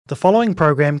The following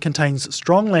program contains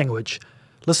strong language.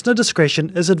 Listener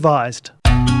discretion is advised.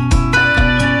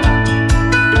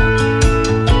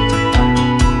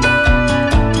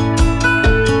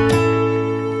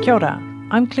 Kia ora,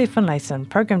 I'm Claire Finlayson,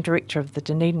 Program Director of the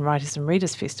Dunedin Writers and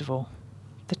Readers Festival.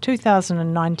 The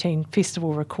 2019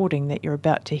 festival recording that you're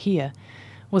about to hear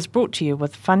was brought to you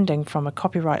with funding from a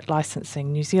Copyright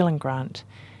Licensing New Zealand grant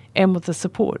and with the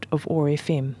support of OAR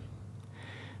FM.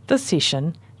 This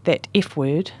session, That F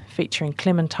Word, featuring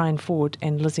Clementine Ford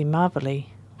and Lizzie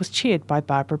Marvelly, was chaired by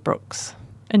Barbara Brookes.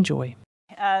 Enjoy.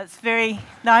 It's very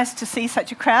nice to see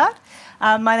such a crowd.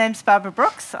 My name's Barbara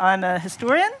Brookes. I'm a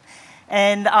historian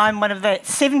and I'm one of the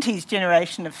 70s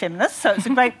generation of feminists, so it's a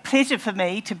great pleasure for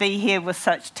me to be here with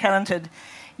such talented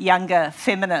younger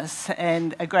feminists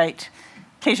and a great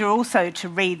pleasure also to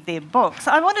read their books.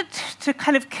 I wanted to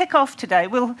kind of kick off today.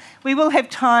 We will have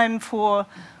time for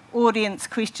audience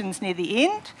questions near the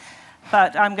end,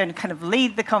 but I'm going to kind of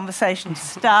lead the conversation to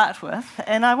start with.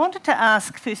 And I wanted to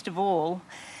ask, first of all,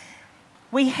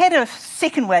 we had a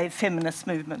second wave feminist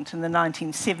movement in the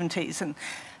 1970s, and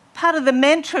part of the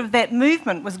mantra of that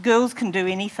movement was girls can do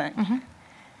anything. Mm-hmm.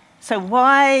 So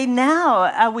why now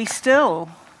are we still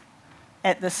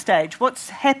at this stage? What's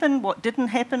happened? What didn't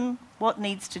happen? What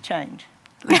needs to change?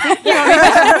 Well,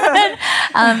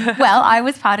 I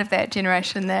was part of that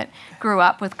generation that grew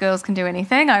up with Girls Can Do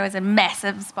Anything. I was a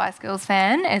massive Spice Girls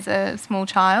fan as a small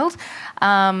child.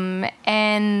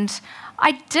 And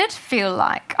I did feel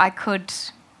like I could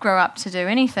grow up to do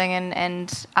anything, and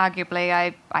arguably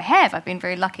I have. I've been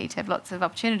very lucky to have lots of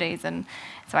opportunities, and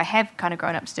so I have kind of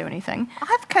grown up to do anything.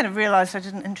 I've kind of realised I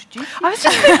didn't introduce you. I was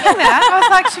just thinking that. I was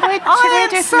like, should we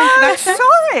do some introductions?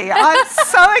 Sorry. I'm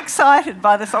so excited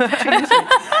by this opportunity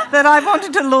that I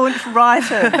wanted to launch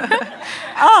right in.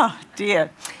 Oh, dear.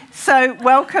 So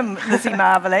welcome, Lizzie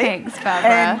Marvelly. Thanks,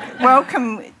 Barbara. And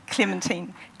welcome,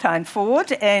 Clementine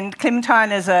Ford. And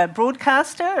Clementine is a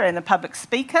broadcaster and a public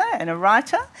speaker and a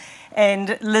writer.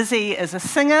 And Lizzie is a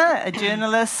singer, a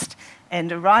journalist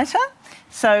and a writer.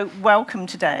 So welcome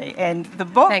today. And the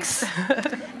books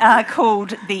are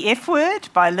called The F Word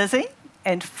by Lizzie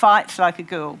and Fight Like a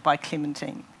Girl by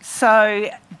Clementine. So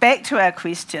back to our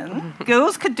question.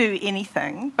 Girls could do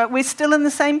anything, but we're still in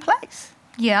the same place.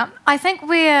 Yeah, I think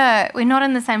we're not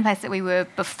in the same place that we were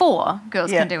before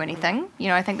Girls Can Do Anything. You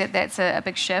know, I think that's a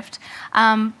big shift.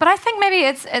 But I think maybe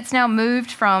it's now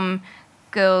moved from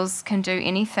Girls Can Do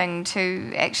Anything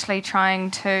to actually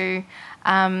trying to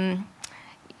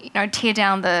tear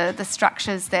down the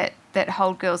structures that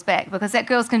hold girls back, because that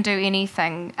Girls Can Do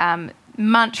Anything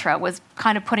mantra was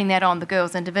kind of putting that on the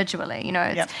girls individually. You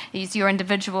know, it's your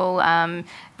individual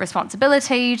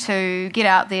responsibility to get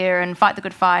out there and fight the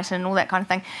good fight and all that kind of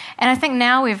thing. And I think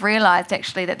now we've realised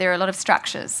actually that there are a lot of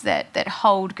structures that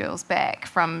hold girls back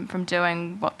from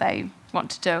doing what they want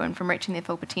to do and from reaching their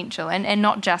full potential, and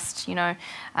not just,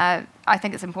 I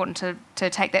think it's important to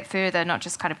take that further, not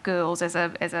just kind of girls as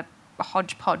a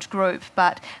hodgepodge group,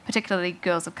 but particularly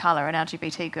girls of colour and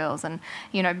LGBT girls and,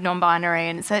 non-binary.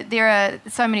 And so there are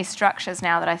so many structures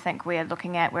now that I think we're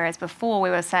looking at, whereas before we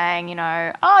were saying,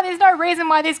 there's no reason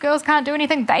why these girls can't do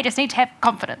anything, they just need to have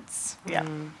confidence. Yeah.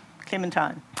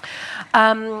 Clementine.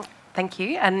 Thank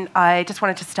you, and I just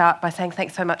wanted to start by saying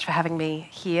thanks so much for having me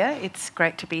here. It's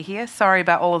great to be here. Sorry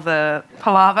about all of the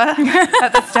palaver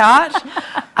at the start.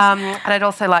 And I'd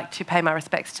also like to pay my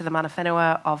respects to the mana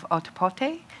whenua of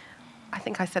Ōtepoti. I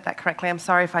think I said that correctly. I'm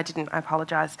sorry if I didn't. I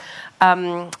apologise.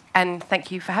 And thank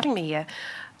you for having me here.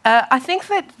 I think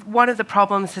that one of the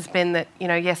problems has been that,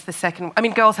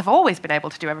 girls have always been able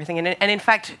to do everything. And in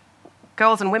fact,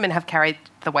 girls and women have carried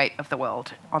the weight of the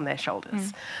world on their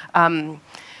shoulders.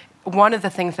 One of the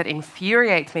things that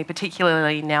infuriates me,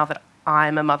 particularly now that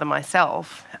I'm a mother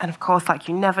myself, and of course,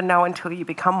 you never know until you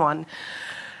become one,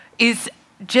 is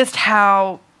just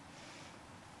how,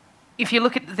 if you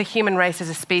look at the human race as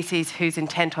a species who's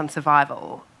intent on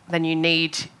survival, then you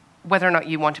need, whether or not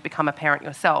you want to become a parent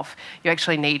yourself, you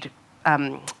actually need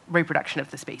reproduction of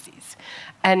the species.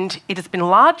 And it has been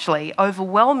largely,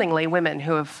 overwhelmingly, women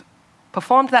who have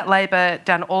performed that labour,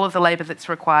 done all of the labour that's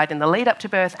required in the lead up to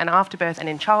birth and after birth and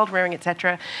in child rearing,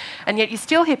 etc. And yet you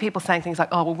still hear people saying things like,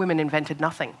 oh, well, women invented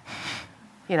nothing.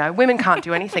 Women can't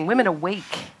do anything. Women are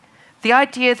weak. The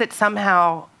idea that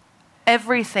somehow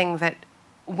everything that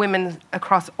women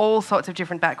across all sorts of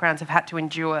different backgrounds have had to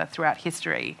endure throughout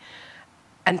history,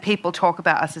 and people talk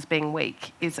about us as being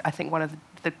weak, is, I think, one of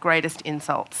the greatest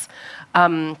insults.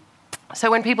 So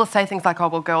when people say things like, oh,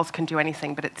 well, girls can do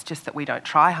anything, but it's just that we don't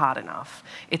try hard enough,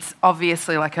 it's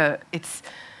obviously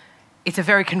it's a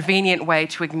very convenient way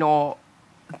to ignore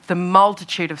the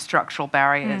multitude of structural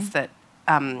barriers that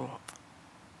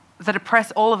that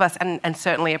oppress all of us and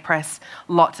certainly oppress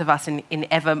lots of us in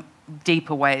ever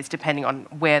deeper ways, depending on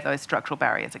where those structural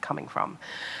barriers are coming from.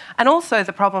 And also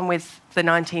the problem with the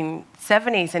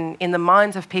 1970s and in the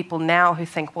minds of people now who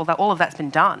think, well, all of that's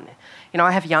been done. You know,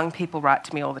 I have young people write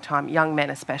to me all the time, young men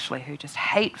especially, who just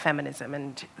hate feminism,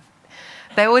 and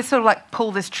they always sort of like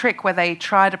pull this trick where they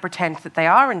try to pretend that they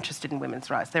are interested in women's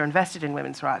rights, they're invested in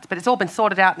women's rights, but it's all been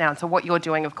sorted out now, and so what you're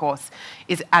doing, of course,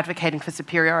 is advocating for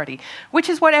superiority, which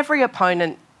is what every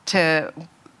opponent to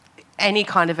any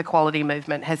kind of equality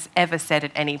movement has ever said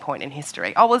at any point in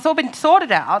history. Oh, well, it's all been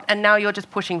sorted out, and now you're just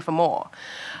pushing for more.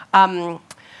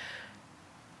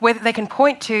 Where they can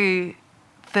point to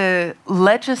the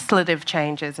legislative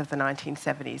changes of the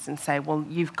 1970s and say, well,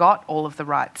 you've got all of the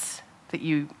rights that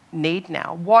you need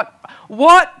now.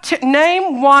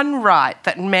 Name one right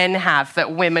that men have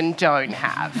that women don't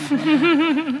have.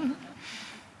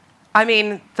 I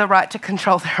mean, the right to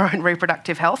control their own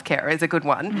reproductive health care is a good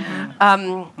one.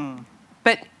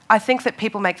 But I think that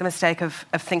people make the mistake of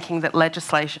thinking that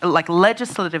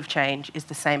legislative change is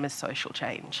the same as social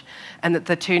change, and that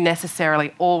the two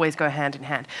necessarily always go hand in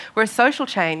hand. Whereas social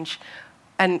change,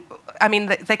 and I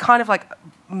mean, they kind of like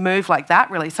move like that,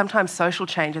 really. Sometimes social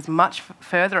change is much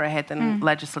further ahead than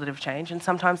legislative change, and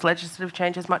sometimes legislative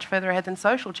change is much further ahead than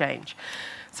social change.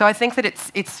 So I think that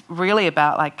it's really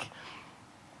about like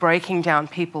breaking down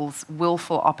people's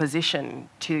willful opposition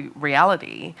to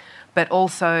reality, but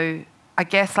also, I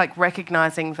guess, like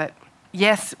recognising that,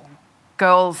 yes,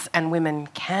 girls and women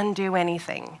can do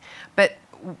anything, but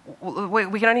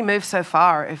we can only move so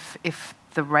far if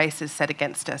the race is set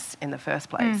against us in the first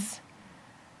place.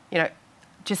 You know,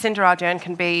 Jacinda Ardern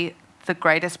can be the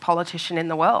greatest politician in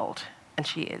the world, and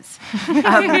she is.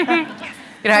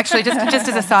 You know, actually, just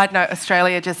as a side note,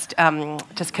 Australia just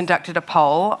conducted a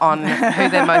poll on who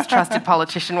their most trusted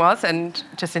politician was, and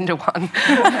Jacinda won.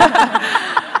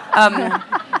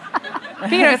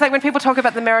 But, you know, it's like when people talk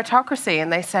about the meritocracy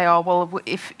and they say, oh, well,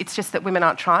 if it's just that women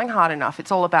aren't trying hard enough,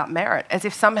 it's all about merit, as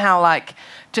if somehow, like,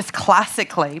 just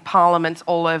classically, parliaments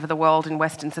all over the world in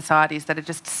Western societies that are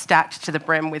just stacked to the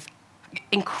brim with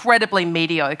incredibly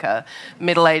mediocre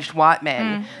middle-aged white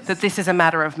men, that this is a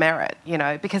matter of merit, you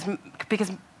know, because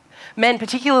men,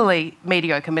 particularly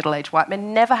mediocre middle-aged white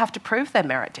men, never have to prove their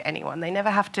merit to anyone. They never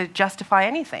have to justify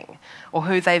anything, or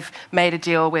who they've made a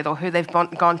deal with, or who they've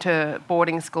gone to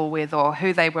boarding school with, or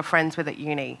who they were friends with at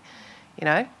uni, you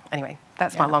know? Anyway,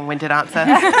 that's my long-winded answer.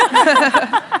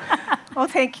 Well,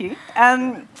 thank you.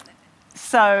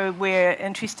 So we're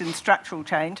interested in structural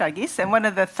change, I guess, and one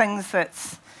of the things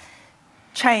that's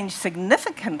changed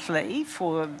significantly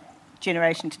for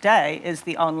generation today is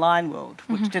the online world,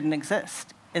 which didn't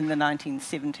exist in the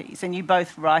 1970s. And you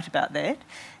both write about that,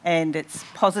 and it's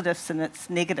positives and it's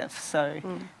negatives. So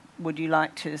would you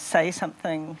like to say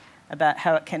something about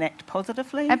how it can act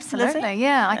positively? Absolutely, Lizzie?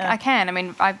 yeah, I can. I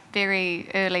mean, very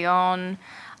early on,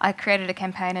 I created a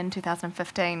campaign in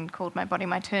 2015 called My Body,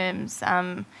 My Terms.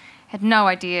 Had no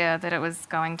idea that it was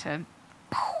going to...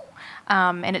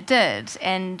 and it did,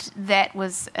 and that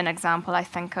was an example, I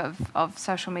think, of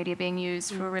social media being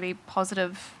used for a really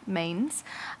positive means,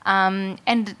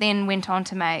 and then went on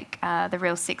to make The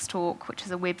Real Sex Talk, which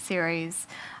is a web series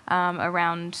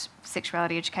around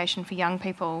sexuality education for young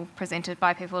people, presented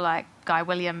by people like Guy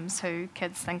Williams, who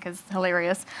kids think is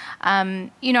hilarious.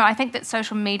 You know, I think that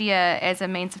social media as a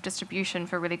means of distribution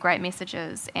for really great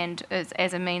messages and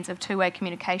as a means of two-way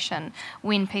communication,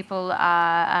 when people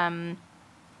are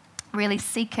really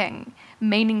seeking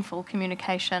meaningful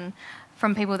communication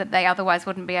from people that they otherwise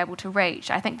wouldn't be able to reach,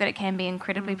 I think that it can be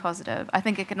incredibly positive. I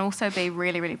think it can also be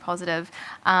really, really positive.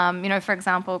 You know, for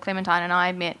example, Clementine and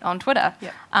I met on Twitter.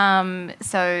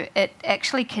 So it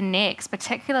actually connects,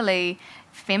 particularly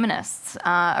feminists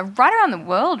right around the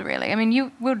world, really. I mean,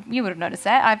 you would have noticed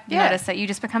that. I've noticed that you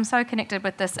just become so connected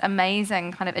with this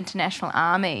amazing kind of international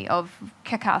army of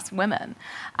kick-ass women.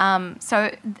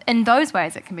 So in those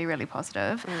ways, it can be really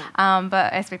positive.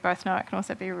 But as we both know, it can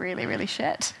also be really, really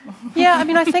shit. Yeah, I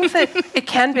mean, I think that it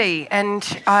can be. And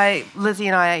Lizzie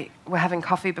and I were having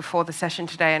coffee before the session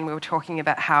today, and we were talking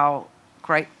about how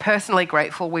personally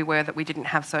grateful we were that we didn't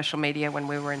have social media when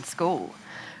we were in school.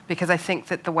 Because I think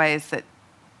that the ways that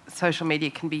social media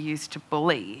can be used to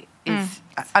bully is...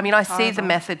 I mean, I see the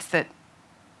methods that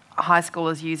high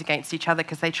schoolers use against each other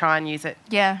because they try and use it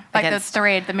like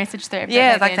the message thread.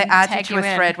 Yeah, like they add you to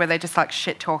a thread where they're just like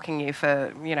shit-talking you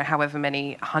for, you know, however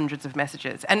many hundreds of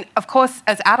messages. And, of course,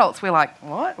 as adults, we're like,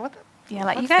 what? What the... Yeah,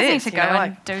 like, you guys need to go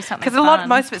and do something because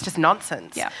most of it's just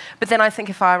nonsense. Yeah. But then I think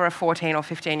if I were a 14 or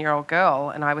 15-year-old girl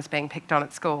and I was being picked on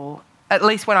at school at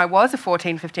least when I was a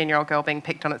 14, 15-year-old girl being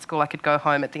picked on at school, I could go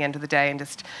home at the end of the day and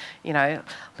just, you know,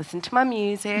 listen to my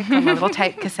music on my little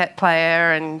tape cassette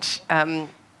player and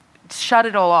shut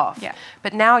it all off. Yeah.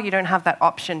 But now you don't have that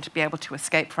option to be able to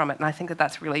escape from it, and I think that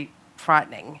that's really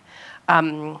frightening,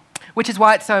 which is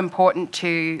why it's so important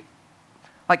to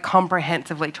like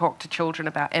comprehensively talk to children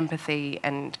about empathy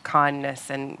and kindness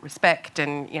and respect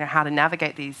and, you know, how to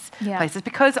navigate these places.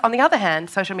 Because on the other hand,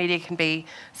 social media can be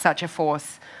such a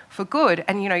force for good.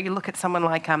 And, you know, you look at someone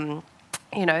like,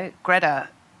 you know, Greta,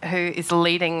 who is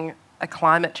leading a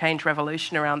climate change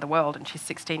revolution around the world, and she's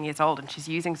 16 years old and she's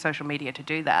using social media to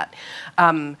do that.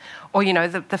 Or, you know,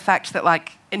 the fact that,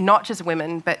 like, not just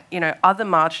women, but, you know, other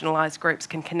marginalised groups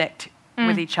can connect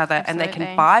with each other, absolutely. and they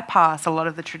can bypass a lot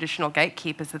of the traditional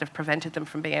gatekeepers that have prevented them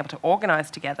from being able to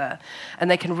organise together, and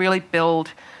they can really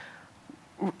build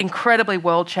incredibly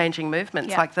world-changing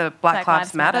movements, like the Black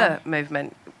Lives Matter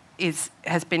movement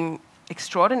has been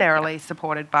extraordinarily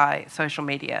supported by social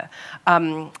media.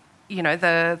 You know,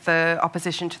 the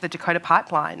opposition to the Dakota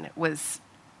Pipeline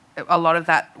a lot of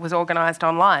that was organised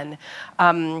online.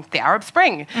 The Arab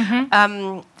Spring.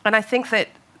 And I think that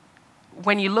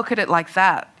when you look at it like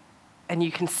that, and you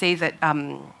can see that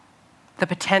the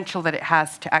potential that it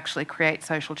has to actually create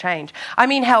social change. I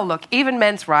mean, hell, look, even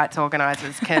men's rights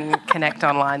organisers can connect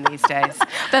online these days.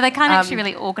 But they can't actually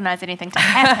really organise anything to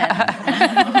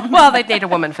happen. Well, they'd need a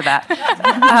woman for that.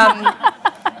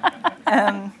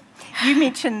 You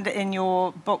mentioned in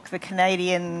your book the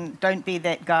Canadian Don't Be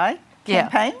That Guy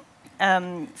campaign.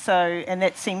 And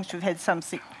that seems to have had some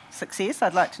success.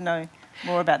 I'd like to know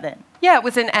more about that. Yeah, it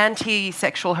was an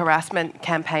anti-sexual harassment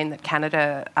campaign that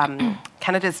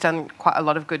Canada's done quite a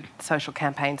lot of good social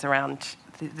campaigns around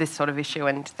this sort of issue,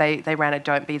 and they ran a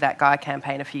Don't Be That Guy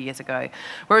campaign a few years ago,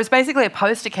 where it was basically a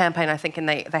poster campaign, I think, and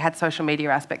they had social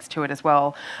media aspects to it as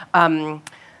well,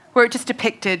 where it just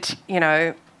depicted, you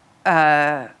know,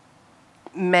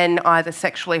 men either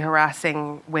sexually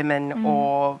harassing women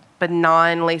or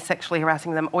benignly sexually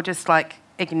harassing them, or just like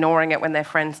ignoring it when their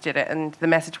friends did it, and the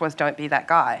message was don't be that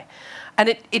guy.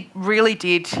 And it really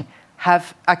did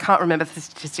have, I can't remember the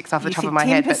statistics off the top of my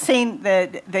head, but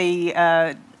 10%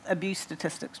 the abuse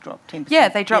statistics dropped, 10%. Yeah,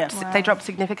 they dropped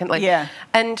significantly. Yeah.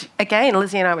 And again,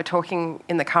 Lizzie and I were talking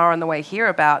in the car on the way here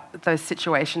about those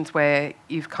situations where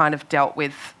you've kind of dealt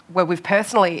with, where we've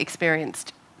personally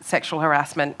experienced sexual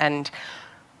harassment and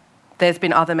there's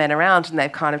been other men around and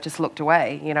they've kind of just looked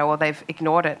away, you know, or they've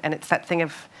ignored it. And it's that thing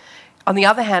of, on the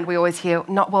other hand, we always hear,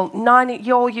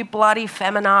 you bloody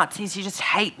feminazis, you just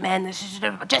hate men, this is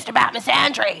just about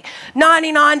misandry.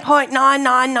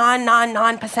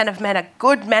 99.99999% of men are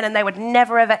good men and they would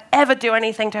never, ever, ever do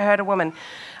anything to hurt a woman.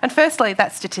 And firstly,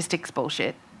 that's statistics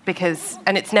bullshit,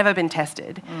 and it's never been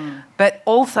tested. But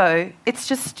also, it's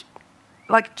just,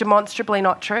 like, demonstrably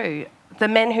not true. The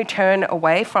men who turn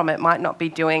away from it might not be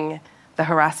doing the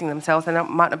harassing themselves, they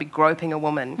might not be groping a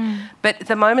woman. But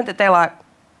the moment that they're like,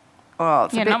 oh,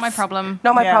 it's not my problem.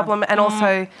 Not my problem. And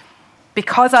also,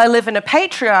 because I live in a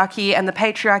patriarchy and the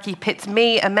patriarchy pits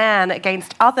me, a man,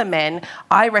 against other men,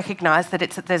 I recognise that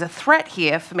there's a threat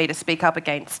here for me to speak up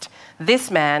against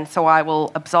this man, so I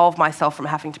will absolve myself from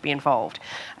having to be involved.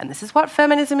 And this is what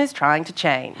feminism is trying to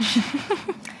change.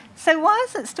 So why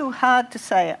is it still hard to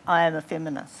say I am a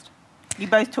feminist? You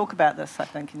both talk about this, I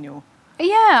think, in your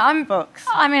books.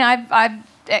 I mean, I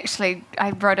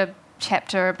wrote a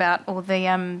chapter about all the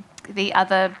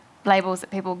other labels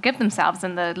that people give themselves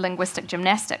and the linguistic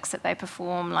gymnastics that they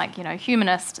perform, like, you know,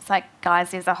 humanist. It's like, guys,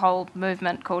 there's a whole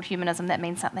movement called humanism that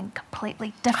means something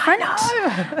completely different.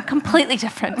 I know. Completely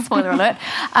different, spoiler alert.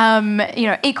 You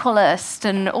know, equalist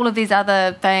and all of these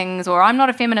other things, or I'm not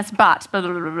a feminist, but blah,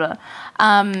 blah, blah, blah.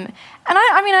 And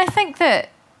I mean, I think that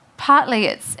partly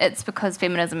it's because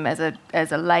feminism as a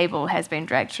label has been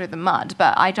dragged through the mud,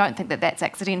 but I don't think that that's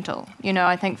accidental. You know,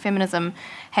 I think feminism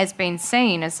has been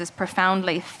seen as this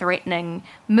profoundly threatening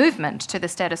movement to the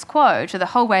status quo, to the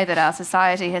whole way that our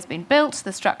society has been built,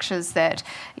 the structures that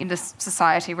this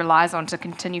society relies on to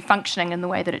continue functioning in the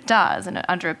way that it does and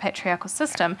under a patriarchal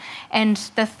system. And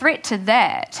the threat to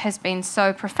that has been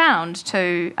so profound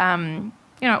to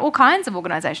you know, all kinds of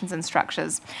organisations and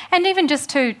structures, and even just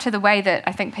to the way that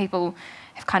I think people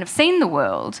have kind of seen the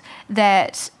world,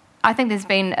 that I think there's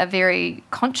been a very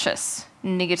conscious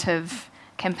negative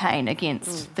campaign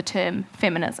against the term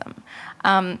feminism.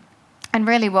 And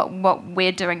really what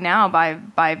we're doing now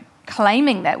by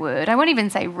claiming that word, I won't even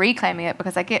say reclaiming it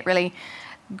because I get really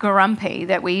grumpy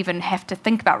that we even have to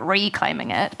think about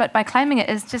reclaiming it, but by claiming it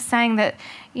is just saying that,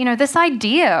 you know, this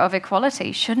idea of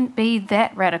equality shouldn't be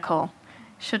that radical.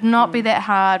 Should not be that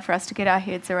hard for us to get our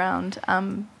heads around.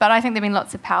 But I think there have been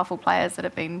lots of powerful players that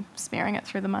have been smearing it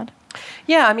through the mud.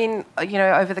 Yeah, I mean,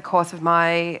 over the course of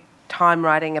my time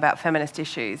writing about feminist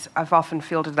issues, I've often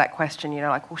fielded that question,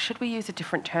 like, well, should we use a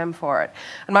different term for it?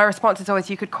 And my response is always,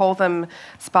 you could call them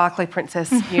sparkly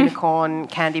princess, unicorn,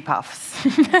 candy puffs,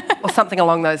 or something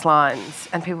along those lines.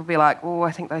 And people would be like, oh,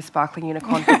 I think those sparkling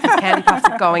unicorn princess candy puffs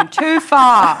are going too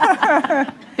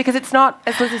far. Because it's not,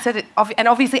 as Lizzie said, and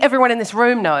obviously everyone in this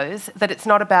room knows that it's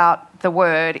not about the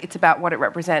word, it's about what it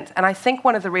represents. And I think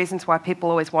one of the reasons why people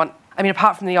always want,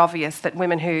 apart from the obvious that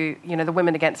women who, the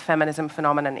women against feminism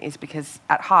phenomenon is because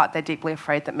at heart they're deeply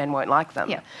afraid that men won't like them.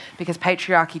 Yeah. Because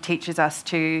patriarchy teaches us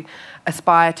to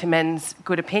aspire to men's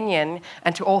good opinion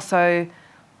and to also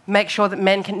make sure that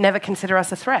men can never consider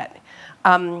us a threat.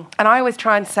 And I always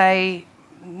try and say,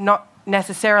 not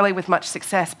necessarily with much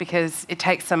success, because it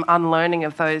takes some unlearning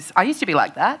of those. I used to be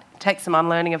like that. It takes some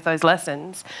unlearning of those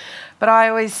lessons. But I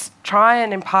always try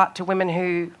and impart to women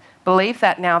who believe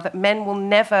that now, that men will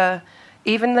never,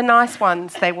 even the nice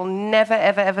ones, they will never,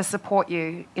 ever, ever support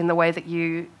you in the way that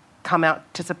you come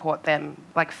out to support them,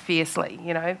 like fiercely,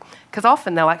 because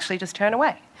often they'll actually just turn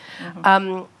away.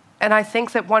 Mm-hmm. And I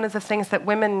think that one of the things that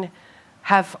women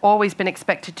have always been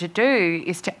expected to do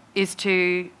is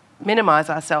to minimise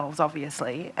ourselves,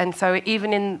 obviously. And so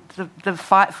even in the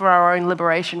fight for our own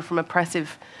liberation from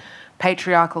oppressive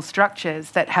patriarchal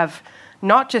structures that have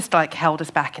not just held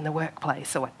us back in the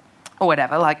workplace or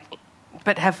whatever,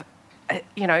 but have,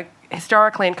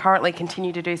 historically and currently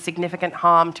continue to do significant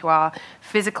harm to our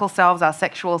physical selves, our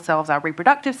sexual selves, our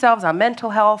reproductive selves, our mental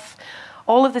health,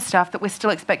 all of this stuff, that we're still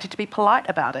expected to be polite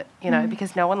about it,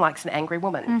 because no one likes an angry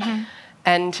woman. Mm-hmm.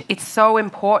 And it's so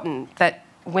important that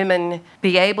women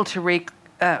be able to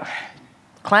but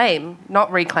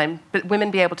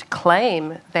women be able to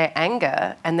claim their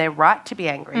anger and their right to be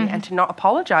angry, mm-hmm. and to not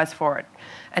apologise for it,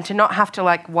 and to not have to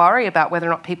worry about whether or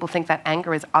not people think that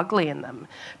anger is ugly in them.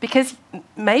 Because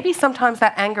maybe sometimes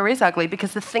that anger is ugly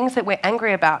because the things that we're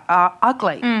angry about are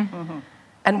ugly. Mm-hmm.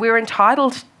 And we're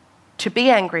entitled to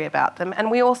be angry about them. And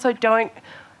we also don't,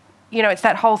 it's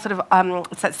that whole sort of,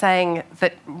 it's that saying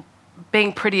that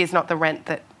being pretty is not the rent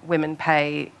that women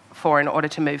pay for in order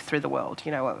to move through the world.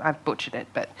 I've butchered it,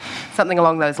 but something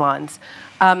along those lines.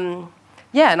 And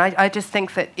I just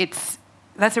think that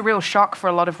that's a real shock for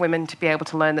a lot of women to be able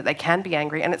to learn that they can be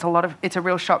angry, and it's a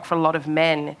real shock for a lot of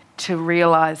men to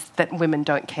realise that women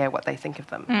don't care what they think of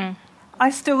them. Mm. I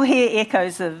still hear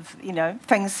echoes of,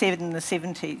 things said in the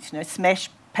 70s, smash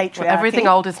patriarchy. Well, everything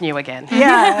old is new again.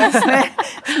 Yeah,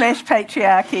 smash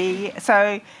patriarchy.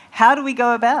 So how do we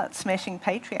go about smashing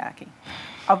patriarchy?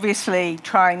 Obviously,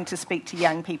 trying to speak to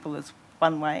young people is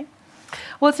one way.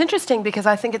 Well, it's interesting because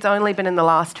I think it's only been in the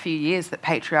last few years that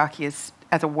patriarchy as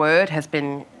a word has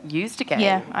been used again.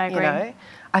 Yeah, I agree.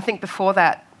 I think before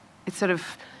that, it's sort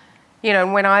of,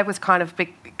 when I was kind of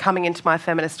coming into my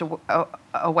feminist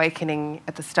awakening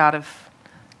at the start of,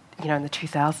 in the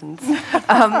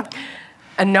 2000s,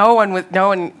 and no one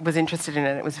was interested in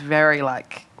it. It was very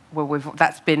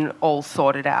that's been all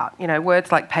sorted out. Words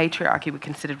like patriarchy were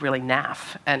considered really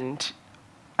naff, and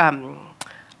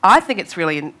I think it's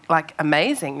really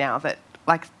amazing now that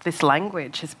this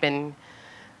language has been,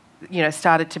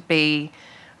 started to be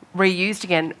reused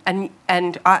again, and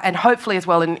hopefully as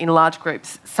well in large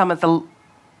groups. Some of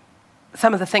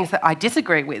the things that I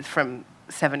disagree with from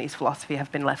 70s philosophy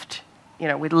have been left,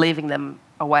 we're leaving them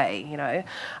away.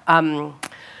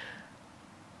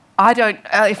 I don't.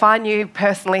 If I knew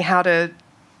personally how to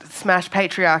smash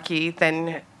patriarchy,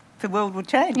 then the world would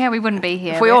change. Yeah, we wouldn't be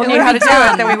here. If we all knew how to do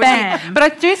it, then we wouldn't be. But I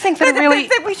do think that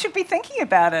that we should be thinking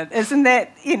about it. Isn't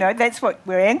that, that's what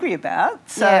we're angry about.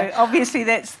 So obviously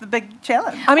that's the big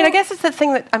challenge. I guess it's the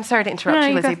thing that, I'm sorry to interrupt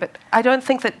you, Lizzie, but I don't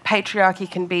think that patriarchy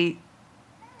can be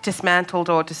dismantled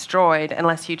or destroyed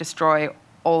unless you destroy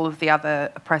all of the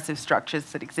other oppressive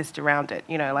structures that exist around it.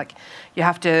 You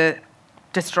have to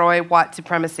destroy white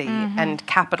supremacy, mm-hmm. and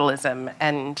capitalism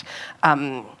and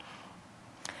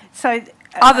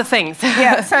other things.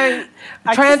 Yeah, so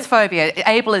transphobia,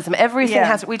 ableism, everything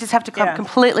we just have to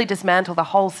completely dismantle the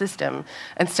whole system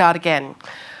and start again.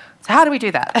 So how do we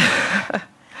do that?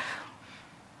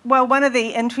 Well, one of the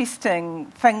interesting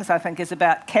things, I think, is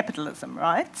about capitalism,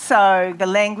 right? So the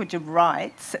language of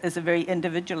rights is a very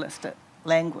individualistic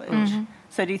language. Mm-hmm.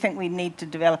 So do you think we need to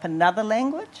develop another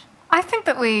language? I think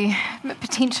that we,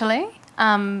 potentially,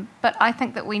 but I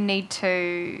think that we need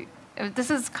to, this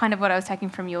is kind of what I was taking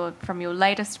from your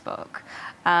latest book,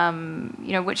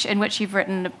 in which you've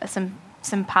written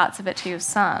some parts of it to your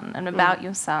son and about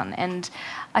your son. And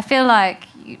I feel like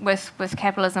with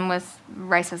capitalism, with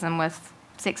racism, with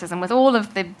sexism, with all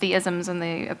of the isms and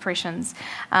the oppressions,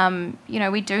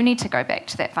 we do need to go back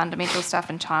to that fundamental stuff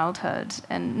in childhood.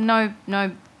 And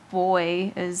no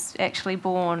boy is actually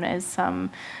born as some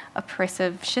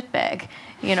oppressive shitbag,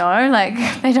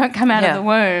 they don't come out of the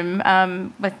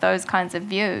womb with those kinds of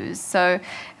views. So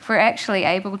if we're actually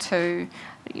able to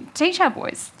teach our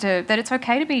boys that it's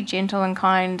okay to be gentle and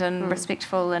kind and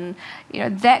respectful, and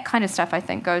that kind of stuff, I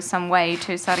think, goes some way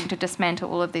to starting to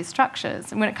dismantle all of these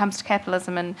structures. And when it comes to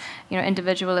capitalism and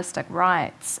individualistic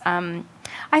rights,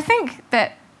 I think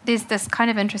that there's this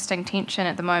kind of interesting tension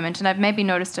at the moment, and I've maybe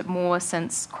noticed it more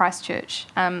since Christchurch.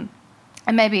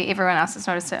 And maybe everyone else has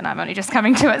noticed it, and I'm only just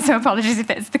coming to it, so apologies if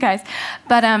that's the case.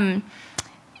 But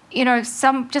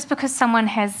just because someone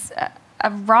has a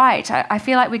right, I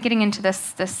feel like we're getting into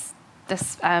this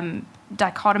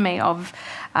dichotomy of,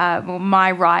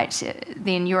 my right,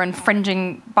 then you're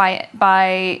infringing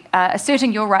by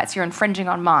asserting your rights, you're infringing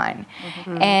on mine.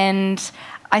 Mm-hmm. And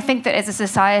I think that as a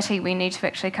society, we need to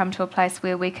actually come to a place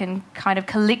where we can kind of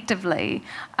collectively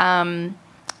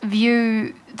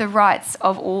view the rights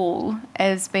of all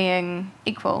as being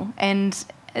equal. And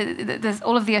there's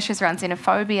all of the issues around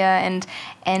xenophobia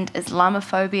and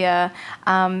Islamophobia,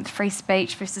 free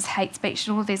speech versus hate speech,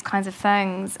 and all of these kinds of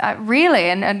things. Really,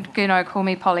 and call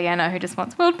me Pollyanna who just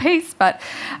wants world peace, but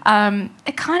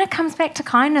it kind of comes back to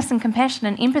kindness and compassion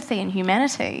and empathy and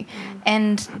humanity.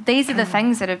 And these are the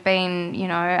things that have been,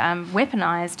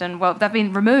 weaponized, and they've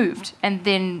been removed, and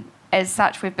then as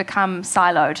such we've become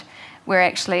siloed. Where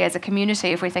actually, as a community,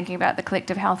 if we're thinking about the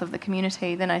collective health of the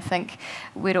community, then I think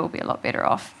we'd all be a lot better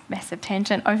off. Massive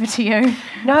tangent, over to you.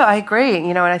 No, I agree.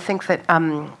 And I think that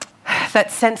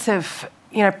that sense of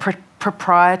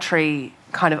proprietary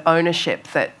kind of ownership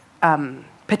that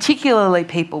particularly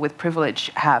people with privilege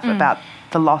have about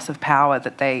the loss of power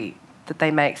that they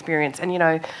may experience,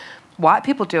 and white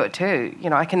people do it too.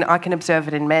 I can observe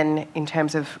it in men in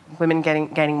terms of women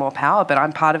gaining more power, but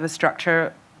I'm part of a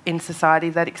structure in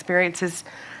society that experiences,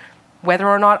 whether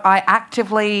or not I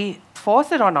actively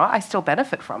force it or not, I still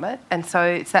benefit from it. And so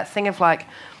it's that thing of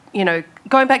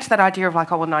going back to that idea of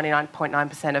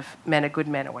 99.9% of men are good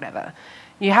men or whatever.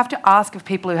 You have to ask of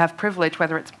people who have privilege,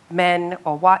 whether it's men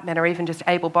or white men or even just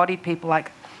able-bodied people, at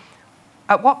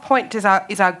what point is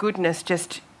our goodness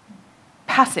just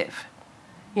passive?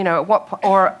 At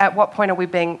what point are we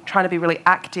trying to be really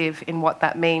active in what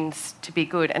that means to be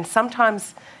good? And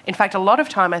sometimes, in fact, a lot of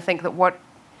time, I think that what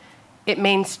it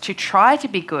means to try to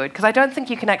be good, because I don't think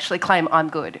you can actually claim I'm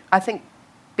good. I think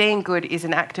being good is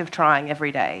an act of trying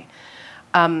every day.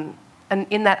 And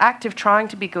in that act of trying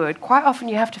to be good, quite often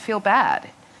you have to feel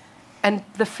bad. And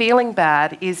the feeling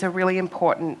bad is a really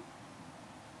important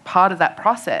part of that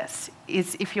process.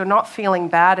 Is if you're not feeling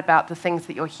bad about the things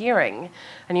that you're hearing,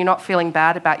 and you're not feeling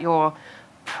bad about your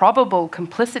probable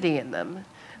complicity in them,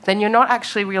 then you're not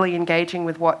actually really engaging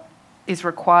with what is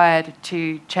required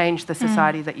to change the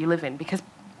society that you live in. Because,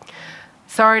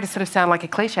 sorry to sort of sound like a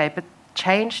cliche, but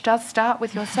change does start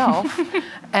with yourself.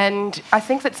 And I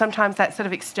think that sometimes that sort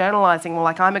of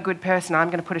externalising, I'm a good person, I'm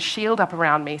going to put a shield up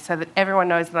around me so that everyone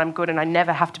knows that I'm good and I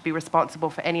never have to be responsible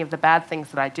for any of the bad things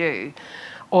that I do,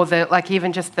 or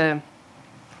even just the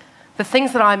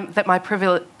things that my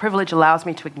privilege allows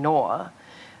me to ignore,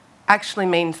 actually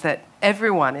means that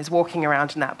everyone is walking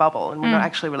around in that bubble and we're not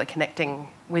actually really connecting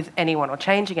with anyone or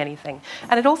changing anything.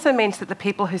 And it also means that the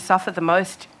people who suffer the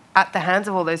most at the hands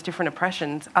of all those different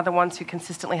oppressions are the ones who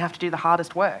consistently have to do the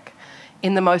hardest work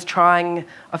in the most trying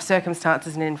of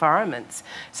circumstances and environments.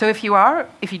 So if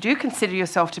you do consider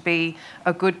yourself to be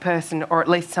a good person, or at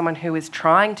least someone who is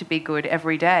trying to be good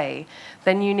every day,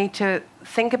 then you need to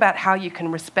think about how you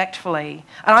can respectfully,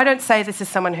 and I don't say this as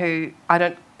someone who, I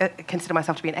don't consider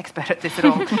myself to be an expert at this at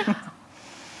all.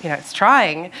 It's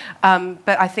trying,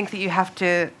 but I think that you have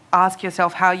to ask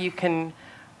yourself how you can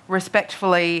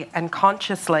respectfully and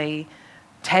consciously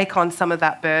take on some of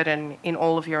that burden in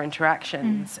all of your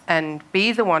interactions and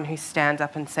be the one who stands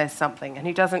up and says something, and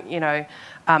who doesn't,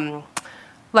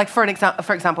 for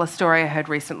example, a story I heard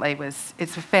recently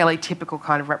it's a fairly typical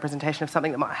kind of representation of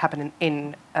something that might happen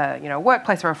in a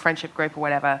workplace or a friendship group or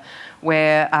whatever,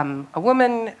 where a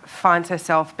woman finds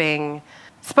herself being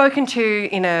spoken to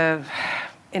in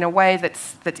a way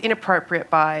that's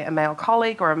inappropriate by a male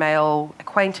colleague or a male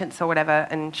acquaintance or whatever,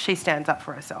 and she stands up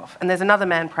for herself. And there's another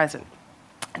man present,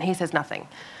 and he says nothing.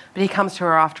 But he comes to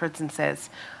her afterwards and says,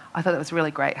 I thought that was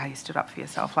really great how you stood up for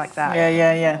yourself like that.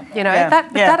 Yeah.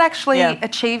 That actually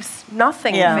achieves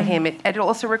nothing for him. It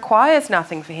also requires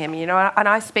nothing for him, And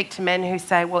I speak to men who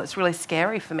say, well, it's really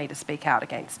scary for me to speak out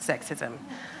against sexism.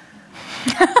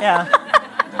 But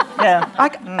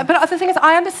the thing is,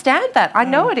 I understand that. I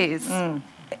know it is.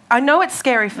 I know it's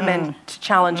scary for men to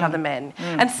challenge other men,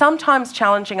 and sometimes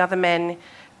challenging other men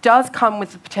does come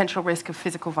with the potential risk of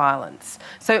physical violence.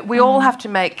 So we all have to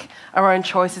make our own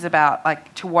choices about,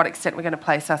 like, to what extent we're going to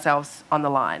place ourselves on the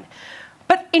line.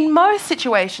 But in most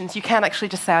situations, you can actually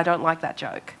just say, I don't like that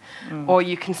joke, or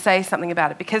you can say something about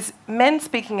it, because men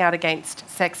speaking out against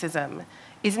sexism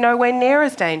is nowhere near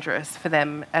as dangerous for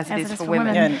them as it is for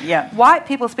women. Yeah. White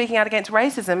people speaking out against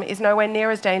racism is nowhere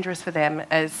near as dangerous for them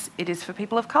as it is for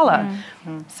people of colour.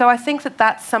 So I think that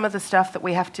that's some of the stuff that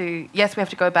we have to, yes, we have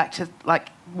to go back to, like,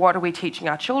 what are we teaching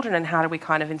our children and how do we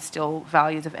kind of instill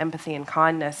values of empathy and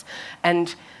kindness,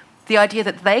 and the idea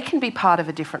that they can be part of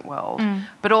a different world,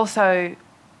 but also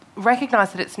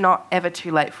recognise that it's not ever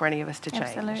too late for any of us to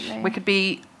change. Absolutely. We could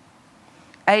be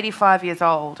 85 years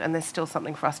old and there's still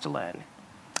something for us to learn.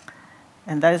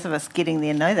 And those of us getting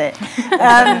there know that.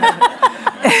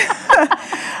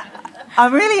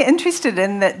 I'm really interested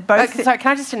in that both... Sorry,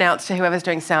 can I just announce to whoever's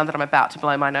doing sound that I'm about to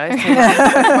blow my nose?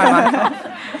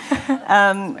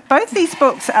 Both these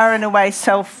books are in a way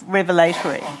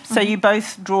self-revelatory. So you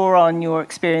both draw on your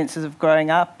experiences of growing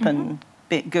up and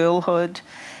girlhood,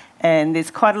 and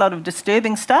there's quite a lot of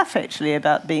disturbing stuff actually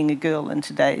about being a girl in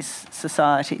today's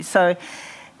society. So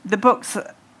the books,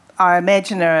 I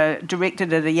imagine, are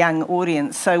directed at a young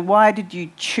audience. So why did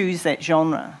you choose that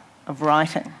genre of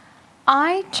writing?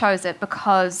 I chose it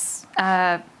because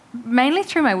mainly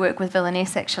through my work with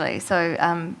Villainess, actually. So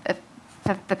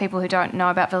for the people who don't know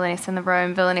about Villainess in the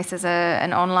room, Villainess is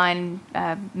an online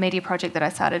media project that I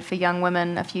started for young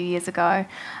women a few years ago,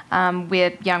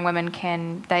 where young women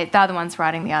they're the ones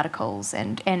writing the articles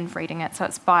and reading it, so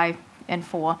it's by and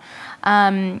for.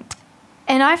 And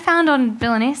I found on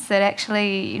Villainess that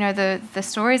actually, you know, the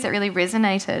stories that really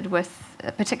resonated with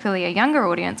particularly a younger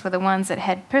audience were the ones that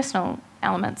had personal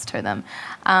elements to them.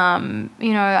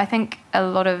 You know, I think a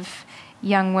lot of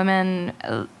young women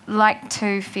like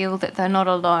to feel that they're not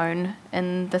alone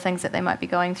in the things that they might be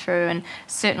going through, and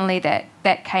certainly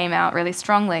that came out really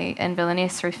strongly in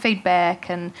Villainess through feedback,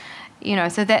 and you know,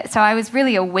 so I was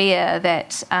really aware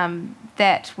that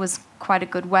that was quite a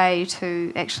good way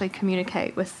to actually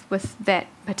communicate with that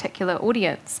particular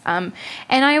audience. And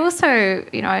I also,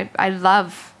 you know,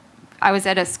 I was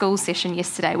at a school session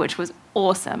yesterday, which was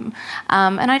awesome.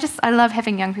 And I love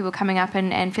having young people coming up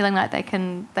and feeling like they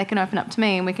can open up to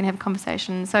me and we can have a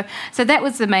conversation. So that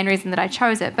was the main reason that I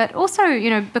chose it. But also, you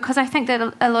know, because I think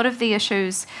that a lot of the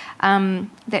issues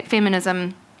that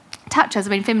feminism touches, I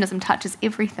mean, feminism touches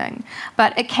everything,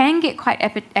 but it can get quite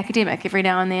academic every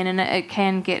now and then, and it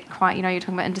can get quite, you know, you're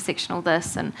talking about intersectional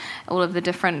this and all of the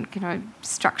different, you know,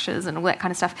 structures and all that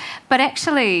kind of stuff. But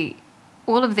actually,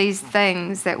 all of these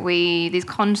things these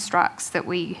constructs that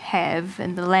we have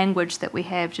and the language that we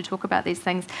have to talk about these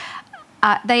things,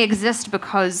 they exist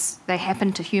because they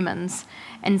happen to humans.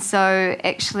 And so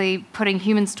actually putting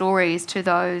human stories to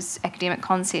those academic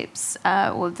concepts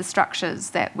or the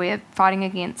structures that we're fighting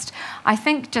against, I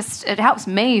think just it helps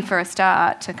me for a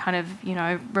start to kind of, you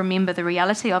know, remember the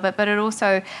reality of it, but it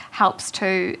also helps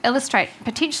to illustrate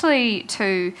potentially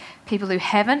to people who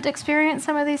haven't experienced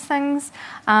some of these things,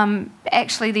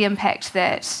 actually the impact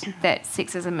that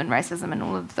sexism and racism and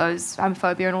all of those,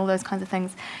 homophobia and all those kinds of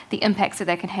things, the impacts that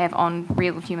they can have on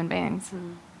real human beings.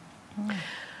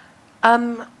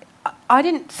 I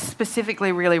didn't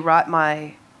specifically really write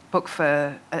my book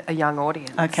for a young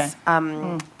audience. Okay.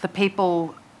 The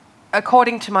people,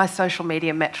 according to my social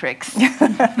media metrics,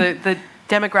 the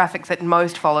demographic that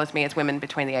most follows me is women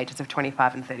between the ages of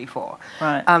 25 and 34.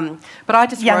 Right. But I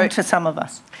just young to some of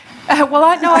us. I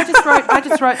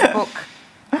just wrote the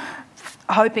book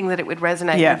hoping that it would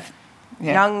resonate with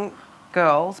young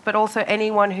girls, but also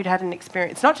anyone who'd had an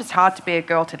experience. It's not just hard to be a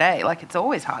girl today, like it's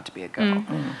always hard to be a girl.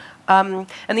 And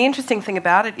the interesting thing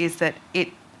about it is that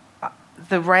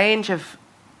the range of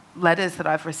letters that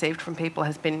I've received from people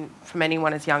has been from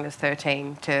anyone as young as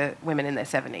 13 to women in their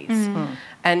 70s.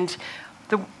 And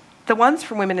the ones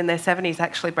from women in their 70s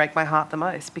actually break my heart the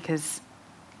most, because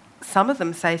some of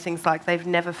them say things like they've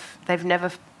never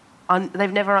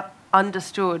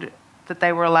understood that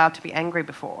they were allowed to be angry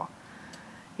before.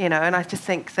 You know, and I just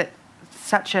think that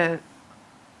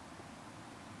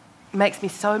makes me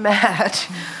so mad,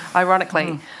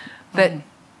 ironically, that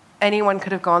anyone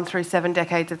could have gone through 7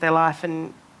 decades of their life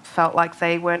and felt like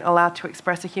they weren't allowed to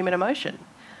express a human emotion.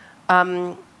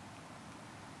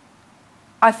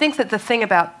 I think that the thing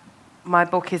about my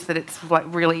book is that it's like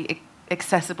really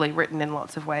accessibly written in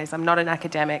lots of ways. I'm not an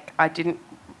academic. I've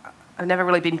never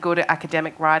really been good at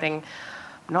academic writing.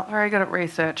 I'm not very good at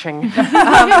researching.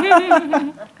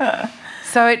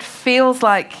 So it feels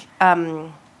like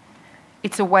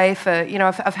it's a way for, you know,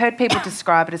 I've heard people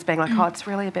describe it as being like, oh, it's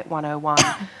really a bit 101.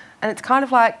 And it's kind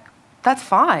of like, that's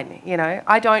fine, you know.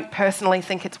 I don't personally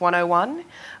think it's 101,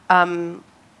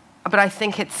 but I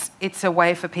think it's a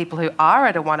way for people who are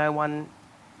at a 101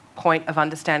 point of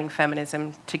understanding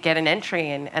feminism to get an entry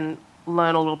in and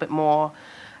learn a little bit more,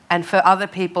 and for other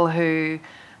people who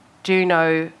do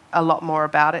know a lot more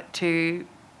about it to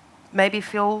maybe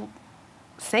feel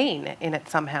seen in it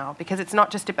somehow, because it's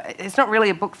not really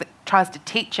a book that tries to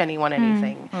teach anyone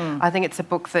anything. I think it's a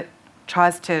book that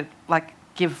tries to like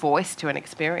give voice to an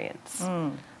experience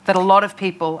that a lot of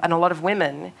people and a lot of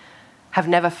women have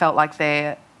never felt like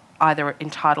they're either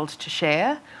entitled to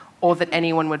share or that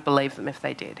anyone would believe them if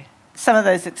they did. Some of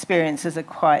those experiences are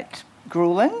quite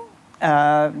gruelling.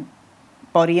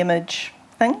 Body image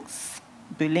things,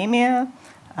 bulimia,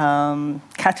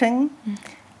 cutting.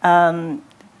 And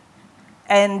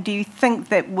do you think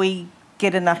that we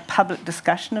get enough public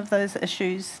discussion of those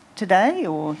issues today,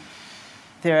 or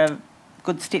there are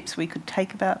good steps we could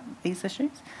take about these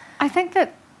issues? I think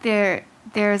that there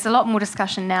is a lot more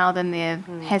discussion now than there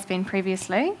has been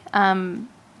previously. You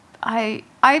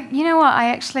know what,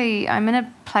 I'm in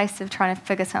a place of trying to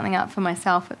figure something out for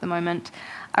myself at the moment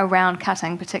around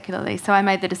cutting particularly. So I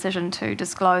made the decision to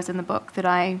disclose in the book that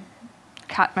I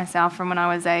cut myself from when I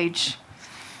was age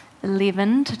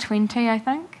 11 to 20, I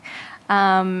think.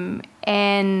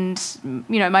 And,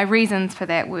 you know, my reasons for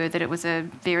that were that it was a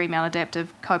very maladaptive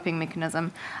coping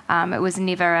mechanism. It was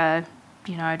never a,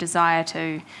 you know, desire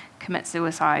to commit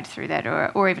suicide through that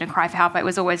or even a cry for help. It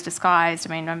was always disguised. I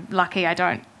mean, I'm lucky I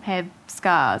don't have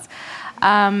scars.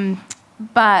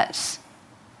 But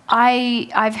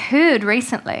I've heard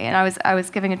recently, and I was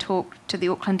giving a talk to the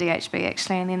Auckland DHB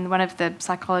actually, and then one of the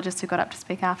psychologists who got up to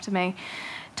speak after me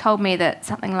told me that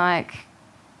something like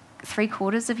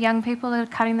 3/4 of young people are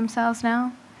cutting themselves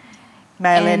now.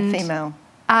 Male and female.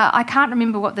 I can't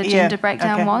remember what the gender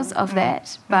breakdown was of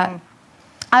that, but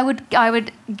I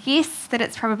would guess that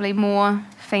it's probably more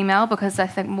female, because I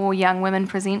think more young women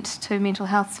present to mental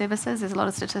health services. There's a lot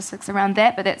of statistics around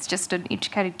that, but that's just an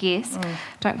educated guess.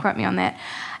 Don't quote me on that.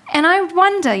 And I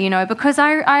wonder, you know, because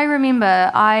I remember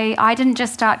I didn't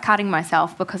just start cutting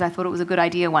myself because I thought it was a good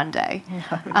idea one day.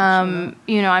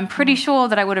 You know, I'm pretty sure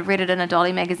that I would have read it in a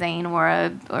Dolly magazine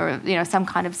or you know, some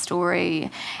kind of story.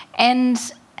 And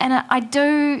I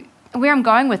do, where I'm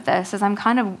going with this is I'm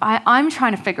trying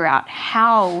to figure out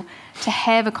how to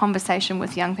have a conversation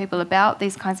with young people about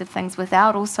these kinds of things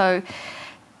without also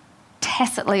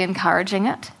tacitly encouraging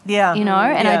it, you know,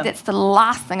 and that's the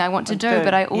last thing I want to do,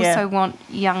 but I also want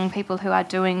young people who are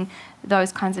doing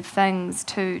those kinds of things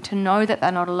to know that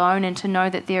they're not alone and to know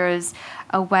that there is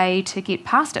a way to get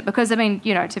past it. Because, I mean,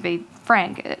 you know, to be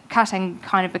frank, cutting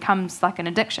kind of becomes like an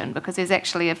addiction, because there's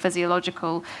actually a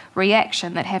physiological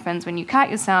reaction that happens when you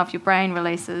cut yourself. Your brain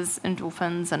releases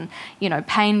endorphins and, you know,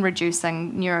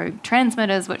 pain-reducing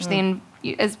neurotransmitters, which then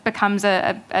becomes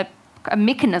a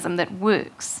mechanism that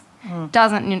works.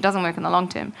 Doesn't work in the long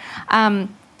term.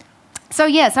 So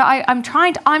I'm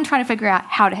trying to figure out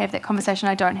how to have that conversation.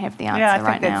 I don't have the answer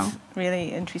right now. Yeah, I think that's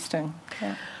really interesting.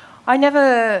 Yeah. I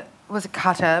never was a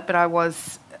cutter, but I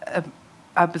was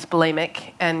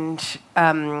bulimic and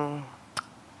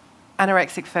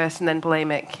anorexic first, and then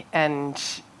bulimic, and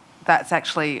that's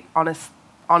actually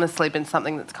honestly been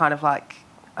something that's kind of like,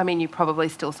 I mean, you probably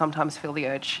still sometimes feel the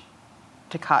urge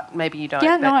to cut. Maybe you don't.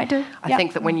 Yeah, no, I do. I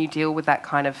think that when you deal with that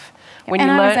kind of, when you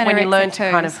learn to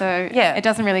kind of, it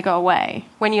doesn't really go away.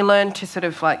 When you learn to sort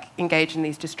of like engage in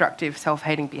these destructive,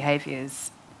 self-hating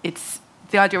behaviours, it's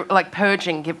the idea, like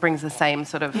purging, it brings the same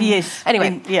sort of. Yes.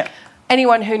 Anyway,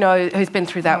 anyone who's been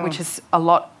through that, which is a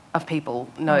lot of people,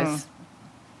 knows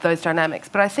those dynamics.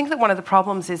 But I think that one of the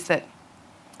problems is that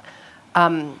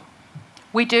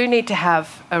we do need to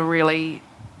have a really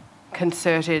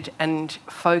concerted and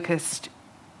focused.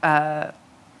 A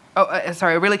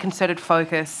really concerted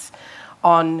focus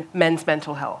on men's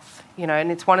mental health, you know,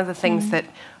 and it's one of the things that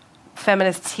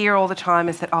feminists hear all the time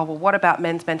is that, oh, well, what about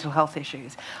men's mental health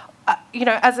issues? You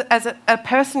know, as a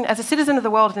person, as a citizen of the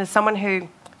world, and as someone who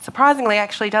surprisingly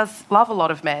actually does love a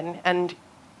lot of men and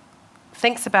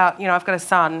thinks about, you know, I've got a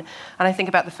son, and I think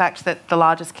about the fact that the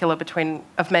largest killer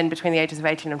of men between the ages of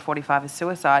 18 and 45 is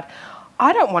suicide.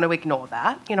 I don't want to ignore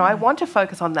that, you know, I want to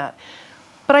focus on that.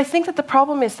 But I think that the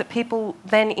problem is that people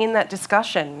then in that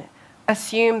discussion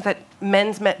assume that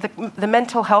the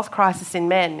mental health crisis in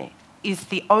men is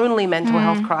the only mental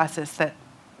health crisis that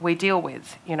we deal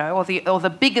with, you know, or the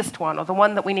biggest one, or the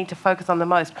one that we need to focus on the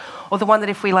most, or the one that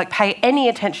if we like pay any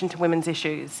attention to women's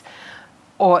issues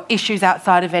or issues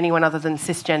outside of anyone other than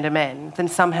cisgender men, then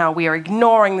somehow we are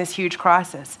ignoring this huge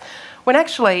crisis. When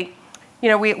actually, you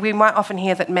know, we might often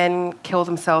hear that men kill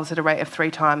themselves at a rate of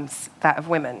 3 times that of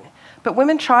women. But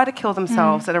women try to kill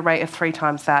themselves at a rate of 3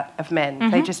 times that of men.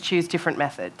 They just choose different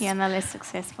methods. Yeah, and they're less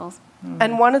successful.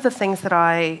 And one of the things that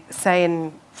I say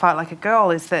in Fight Like a Girl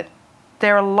is that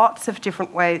there are lots of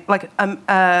different ways. Like, and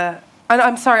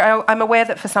I'm sorry, I'm aware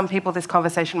that for some people this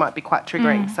conversation might be quite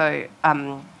triggering, so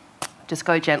just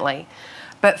go gently.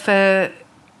 But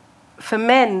for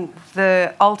men,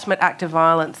 the ultimate act of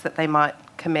violence that they might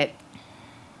commit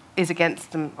is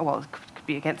against them. Well, it could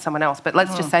be against someone else, but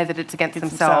let's just say that it's against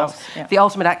themselves. Yeah. The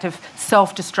ultimate act of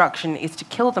self-destruction is to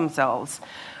kill themselves.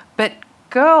 But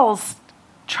girls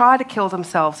try to kill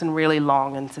themselves in really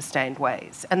long and sustained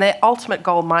ways. And their ultimate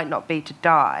goal might not be to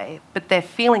die, but their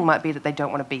feeling might be that they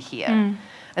don't want to be here.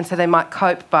 And so they might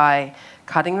cope by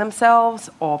cutting themselves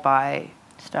or by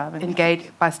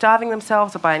starving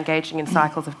themselves, or by engaging in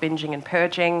cycles of binging and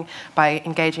purging, by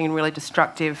engaging in really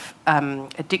destructive,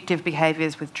 addictive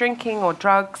behaviours with drinking or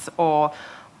drugs or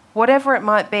whatever it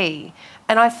might be.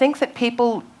 And I think that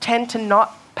people tend to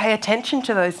not pay attention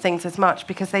to those things as much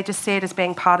because they just see it as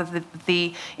being part of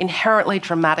the inherently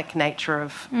dramatic nature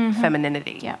of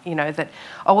femininity. Yeah. You know, that,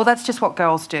 oh, well, that's just what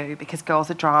girls do because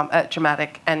girls are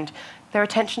dramatic and they're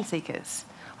attention seekers.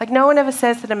 Like, no one ever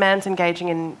says that a man's engaging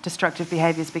in destructive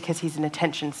behaviours because he's an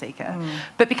attention seeker.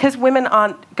 But because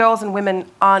girls and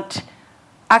women aren't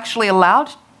actually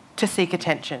allowed to seek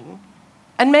attention,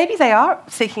 and maybe they are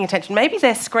seeking attention, maybe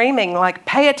they're screaming, like,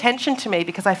 pay attention to me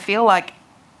because I feel like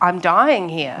I'm dying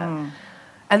here.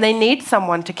 And they need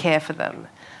someone to care for them.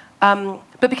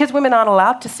 But because women aren't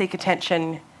allowed to seek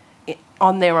attention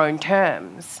on their own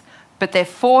terms, but they're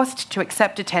forced to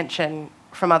accept attention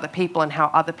from other people and how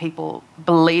other people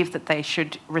believe that they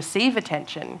should receive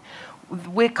attention,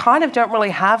 we kind of don't really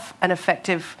have an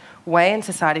effective way in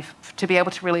society to be able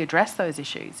to really address those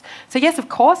issues. So yes, of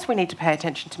course we need to pay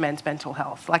attention to men's mental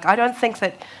health. Like, I don't think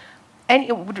that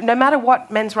no matter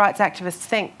what men's rights activists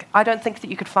think, I don't think that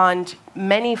you could find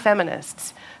many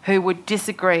feminists who would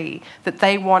disagree that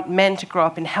they want men to grow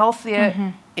up in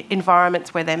healthier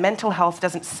environments where their mental health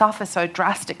doesn't suffer so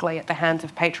drastically at the hands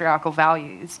of patriarchal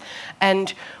values, and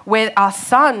where our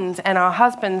sons and our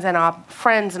husbands and our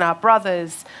friends and our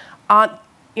brothers aren't,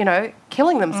 you know,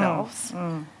 killing themselves.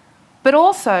 But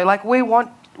also, like,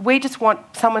 we just want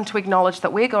someone to acknowledge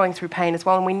that we're going through pain as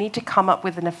well, and we need to come up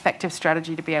with an effective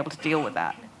strategy to be able to deal with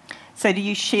that. So do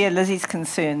you share Lizzie's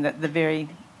concern that the very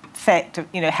fact of,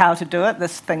 you know, how to do it,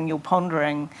 this thing you're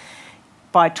pondering,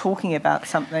 by talking about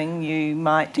something, you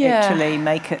might actually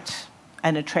make it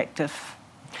an attractive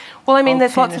Well, I mean,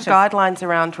 there's lots of guidelines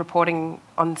around reporting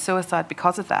on suicide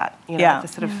because of that, you know, the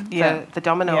sort of the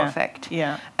domino effect.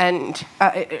 Yeah. And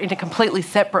in a completely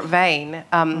separate vein,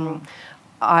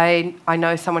 I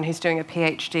know someone who's doing a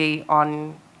PhD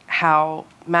on how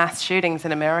mass shootings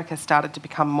in America started to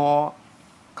become more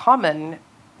common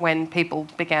when people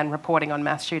began reporting on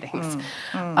mass shootings.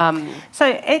 So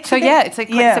it's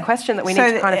a question that we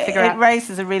need to kind of figure out. It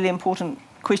raises a really important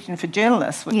question for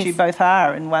journalists, which you both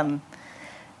are in one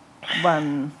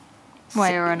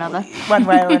way or another. One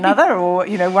way or another, or,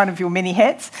 you know, one of your many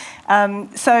hats.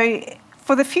 So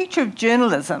for the future of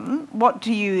journalism, what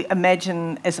do you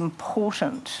imagine as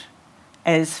important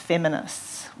as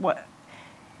feminists? What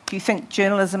do you think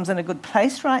journalism's in a good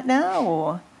place right now,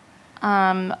 or?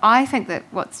 I think that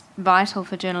what's vital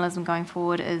for journalism going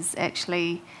forward is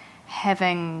actually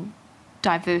having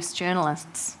diverse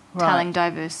journalists telling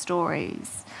diverse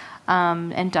stories,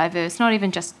 and diverse, not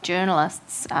even just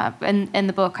journalists. In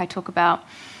the book I talk about,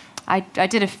 I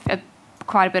did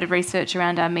quite a bit of research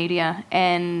around our media,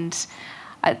 and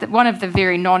one of the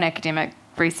very non-academic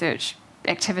research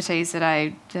activities that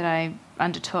I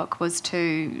undertook was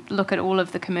to look at all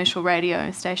of the commercial radio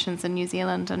stations in New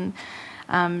Zealand and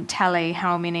tally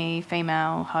how many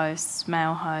female hosts,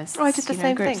 male hosts. Oh, I did the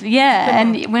same thing. Yeah,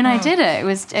 and when I did it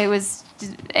was,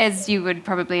 as you would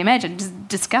probably imagine, just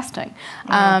disgusting.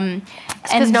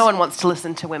 Because no one wants to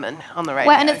listen to women on the radio.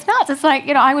 Well, and it's nuts. It's like,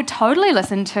 you know, I would totally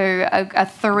listen to a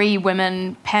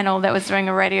 3-women panel that was doing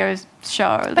a radio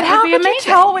show. But how could you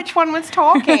tell which one was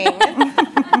talking?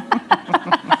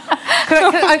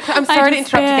 I'm sorry to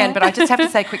interrupt again, but I just have to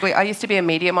say quickly, I used to be a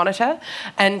media monitor,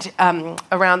 and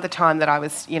around the time that I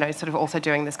was, you know, sort of also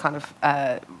doing this kind of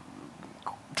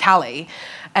tally,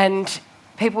 and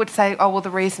people would say, oh, well, the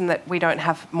reason that we don't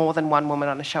have more than one woman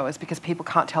on a show is because people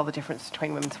can't tell the difference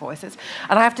between women's voices.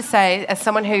 And I have to say, as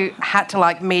someone who had to,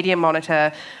 like, media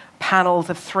monitor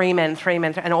panels of 3 men,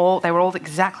 and they were all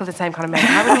exactly the same kind of men.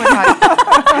 I was like,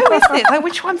 who is this? Like,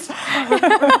 which one's...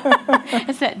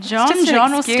 Is that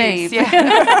John or Steve? Yeah.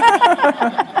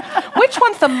 Which which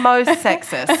one's the most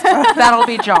sexist? That'll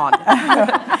be John.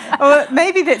 Well,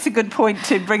 maybe that's a good point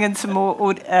to bring in some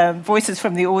more voices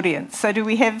from the audience. So do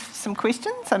we have some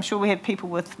questions? I'm sure we have people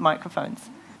with microphones.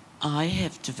 I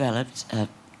have developed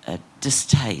a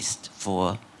distaste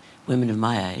for women of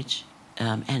my age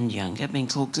and younger being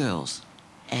called girls.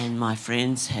 And my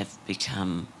friends have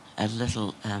become a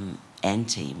little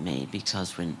anti-me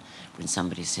because when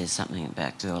somebody says something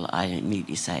about girl, I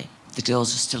immediately say, the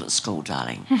girls are still at school,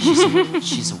 darling. She's a woman.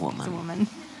 She's a woman.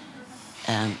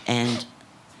 And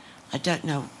I don't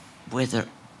know whether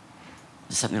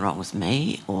there's something wrong with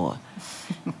me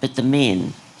but the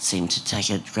men seem to take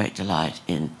a great delight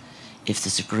in, if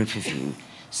there's a group of you,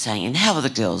 saying, and how are the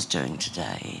girls doing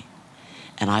today?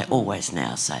 And I always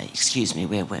now say, excuse me,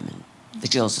 we're women. The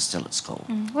girls are still at school.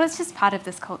 Well, it's just part of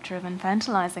this culture of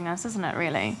infantilising us, isn't it,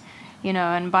 really? You know,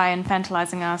 and by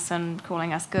infantilising us and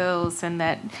calling us girls, and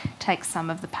that takes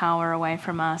some of the power away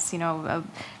from us, you know,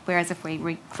 whereas if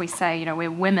we say, you know,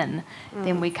 we're women,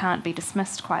 then we can't be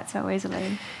dismissed quite so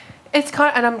easily. It's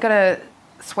kind of, and I'm going to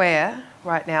swear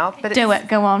right now, but do it,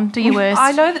 go on, do your worst.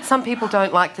 I know that some people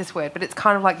don't like this word, but it's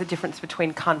kind of like the difference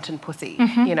between cunt and pussy,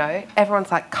 you know? Everyone's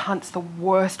like, cunt's the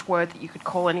worst word that you could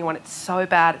call anyone. It's so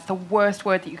bad. It's the worst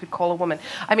word that you could call a woman.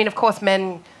 I mean, of course,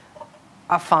 men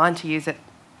are fine to use it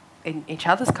in each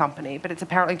other's company, but it's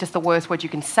apparently just the worst word you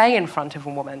can say in front of a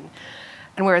woman.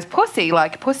 And whereas pussy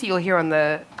you'll hear on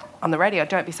the radio,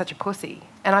 don't be such a pussy.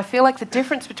 And I feel like the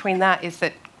difference between that is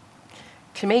that,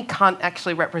 to me, cunt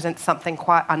actually represents something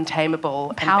quite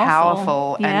untamable and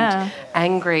powerful and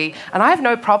angry. And I have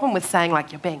no problem with saying,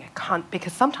 like, you're being a cunt,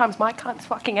 because sometimes my cunt's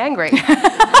fucking angry.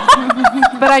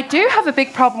 But I do have a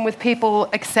big problem with people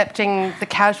accepting the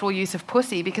casual use of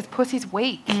pussy, because pussy's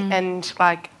weak and,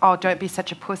 like, oh, don't be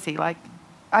such a pussy. Like,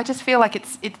 I just feel like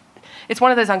it's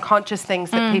one of those unconscious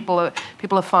things that people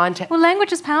are fine to... Well,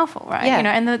 language is powerful, right? Yeah. You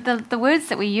know, and the words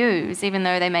that we use, even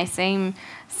though they may seem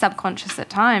subconscious at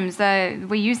times,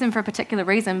 we use them for a particular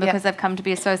reason because they've come to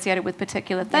be associated with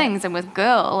particular things. And with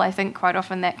girl, I think quite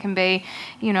often that can be,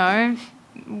 you know,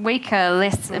 weaker,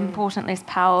 less important, less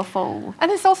powerful. And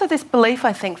there's also this belief,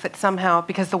 I think, that somehow,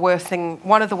 because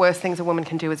one of the worst things a woman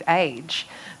can do is age,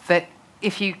 that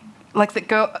if you... Like, that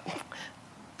girl...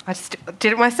 I just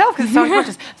did it myself because it's so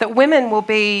unconscious, that women will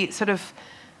be sort of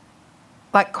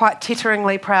like quite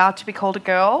titteringly proud to be called a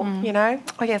girl, you know?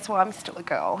 Oh, yes, well, I'm still a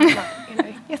girl. Like, you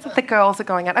know, yes, the girls are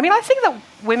going out. I mean, I think that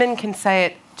women can say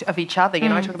it of each other. You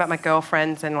know, I talk about my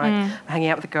girlfriends and, like, hanging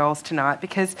out with the girls tonight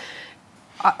because,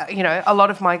 you know, a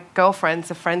lot of my girlfriends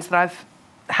are friends that I've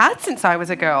had since I was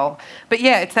a girl. But,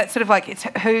 yeah, it's that sort of like, it's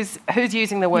who's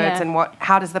using the words and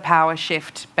how does the power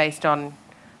shift based on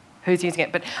who's using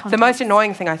it. But the most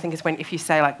annoying thing, I think, is if you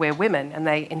say, like, we're women, and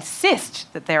they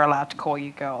insist that they're allowed to call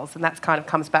you girls. And that kind of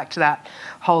comes back to that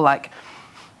whole, like,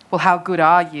 well, how good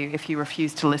are you if you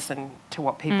refuse to listen to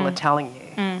what people are telling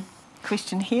you?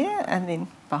 Question here and then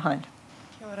behind.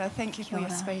 Kia ora, thank you for your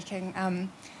speaking.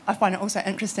 I find it also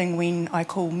interesting when I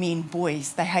call men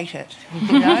boys. They hate it,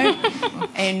 you know?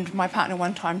 And my partner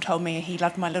one time told me he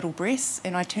loved my little breasts,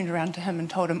 and I turned around to him and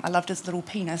told him I loved his little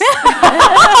penis.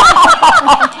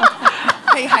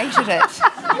 He hated it.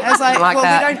 I was like,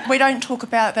 well, we don't talk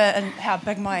about how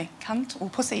big my cunt or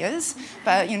pussy is,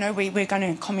 but, you know, we're going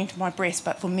to comment on my breast,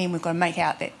 but for men we've got to make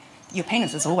out that your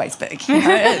penis is always big. You know,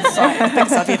 it's like the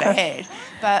biggest I've ever had.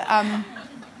 But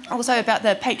also about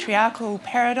the patriarchal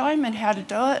paradigm and how to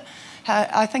do it.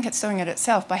 I think it's doing it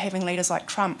itself by having leaders like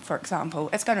Trump, for example.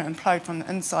 It's going to implode from the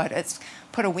inside. It's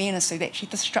put awareness so that actually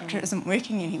the structure isn't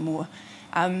working anymore.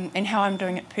 And how I'm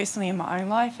doing it personally in my own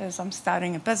life is I'm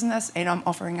starting a business and I'm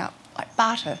offering up, like,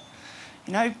 barter,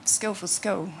 you know, skill for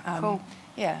skill. Cool.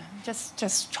 Yeah,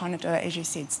 just trying to do it, as you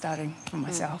said, starting from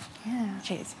myself. Yeah.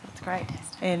 Cheers. That's great.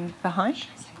 And behind?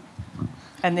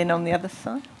 And then on the other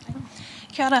side?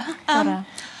 Kia ora. Kia ora.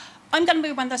 I'm going to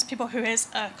be one of those people who has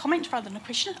a comment rather than a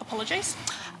question. Apologies.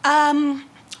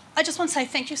 I just want to say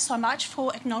thank you so much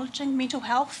for acknowledging mental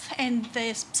health and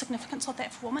the significance of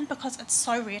that for women, because it's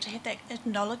so rare to have that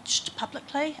acknowledged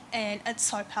publicly, and it's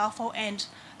so powerful, and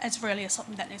it's really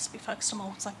something that needs to be focused on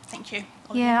more. So thank you.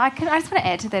 Yeah, I just want to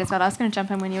add to that as well. I was going to jump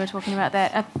in when you were talking about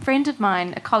that. A friend of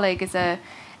mine, a colleague, is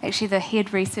actually the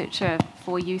head researcher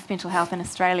for youth mental health in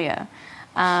Australia,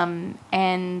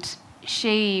 and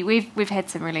we've had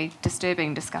some really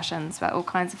disturbing discussions about all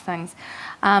kinds of things,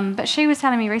 but she was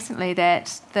telling me recently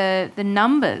that the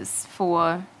numbers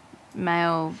for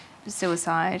male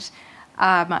suicide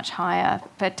are much higher,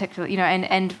 particularly, you know,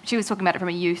 and she was talking about it from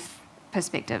a youth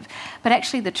perspective, but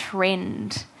actually the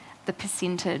trend, the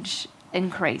percentage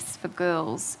increase for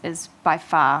girls is by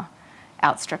far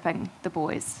outstripping the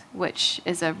boys, which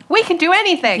is we can do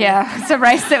anything. Yeah, it's a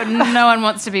race that no one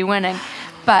wants to be winning.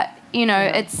 But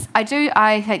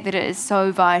I think that it is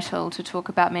so vital to talk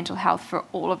about mental health for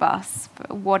all of us,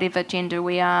 for whatever gender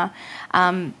we are.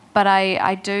 But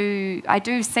I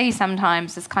do see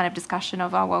sometimes this kind of discussion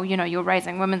of, you're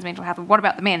raising women's mental health, what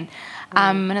about the men?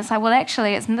 And it's like, well,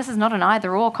 actually, this is not an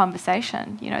either-or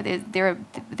conversation.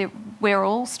 We're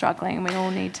all struggling and we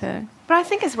all need to... But I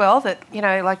think as well that,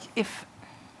 if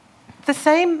the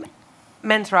same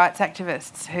men's rights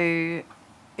activists who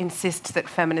insist that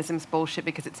feminism's bullshit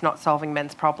because it's not solving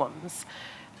men's problems...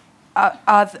 they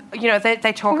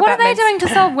talk about... What are they doing to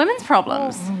solve women's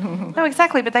problems? No,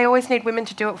 exactly, but they always need women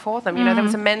to do it for them. There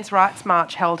was a men's rights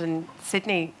march held in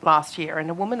Sydney last year and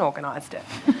a woman organised it.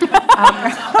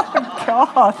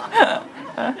 God.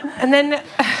 And then,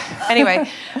 anyway,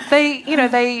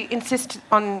 they insist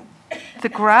on the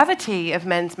gravity of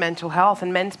men's mental health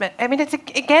and it's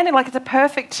a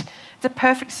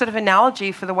perfect sort of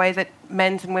analogy for the way that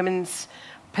men's and women's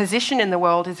position in the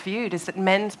world is viewed, is that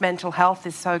men's mental health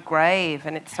is so grave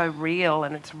and it's so real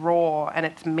and it's raw and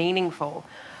it's meaningful,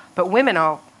 but women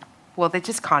they're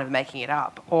just kind of making it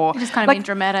up, or just kind of being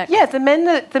dramatic. Yeah, the men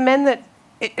that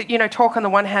talk on the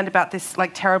one hand about this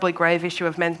terribly grave issue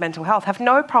of men's mental health have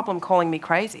no problem calling me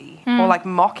crazy or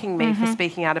mocking me for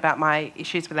speaking out about my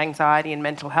issues with anxiety and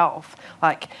mental health,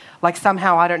 like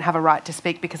somehow I don't have a right to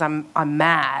speak because I'm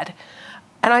mad.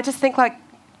 And I just think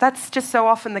that's just so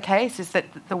often the case, is that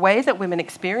the way that women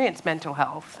experience mental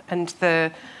health and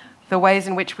the ways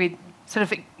in which we sort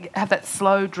of have that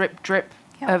slow drip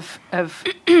of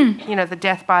the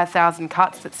death by 1,000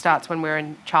 cuts that starts when we're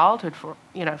in childhood for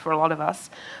a lot of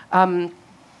us,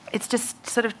 it's just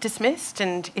sort of dismissed,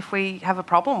 and if we have a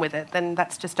problem with it, then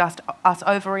that's just us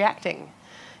overreacting.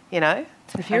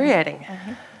 It's infuriating.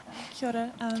 Kia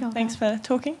ora. Thanks for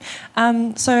talking.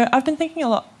 So I've been thinking a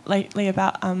lot lately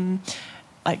about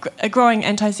a growing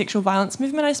anti-sexual violence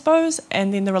movement, I suppose,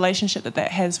 and then the relationship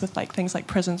that has with things like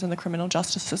prisons and the criminal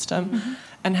justice system,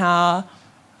 and how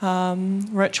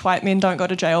rich white men don't go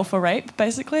to jail for rape,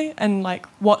 basically, and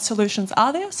what solutions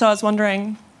are there. So I was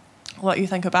wondering what you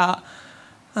think about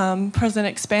prison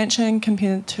expansion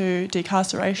compared to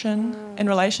decarceration in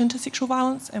relation to sexual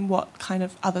violence, and what kind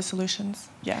of other solutions.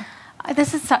 Yeah.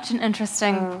 This is such an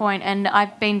interesting point, and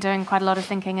I've been doing quite a lot of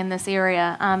thinking in this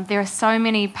area. There are so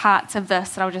many parts of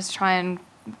this that I'll just try and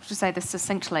say this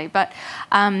succinctly. But,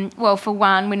 for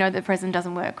one, we know that prison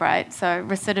doesn't work, right? So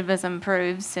recidivism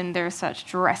proves, and there are such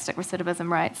drastic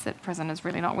recidivism rates, that prison is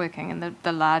really not working in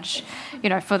the large,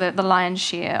 for the lion's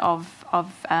share of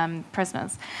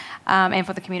prisoners, and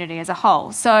for the community as a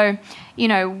whole. So,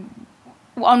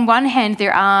 on one hand,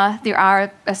 there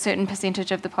are a certain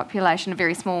percentage of the population, a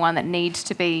very small one, that needs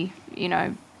to be,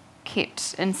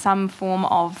 kept in some form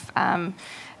of,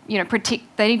 protect.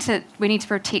 We need to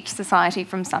protect society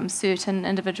from some certain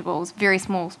individuals, very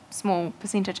small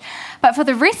percentage. But for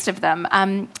the rest of them,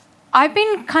 I've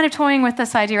been kind of toying with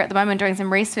this idea at the moment, doing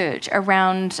some research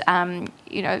around,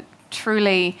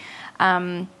 truly.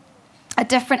 A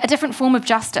different form of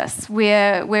justice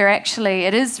where actually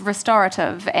it is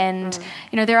restorative, and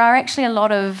there are actually a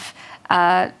lot of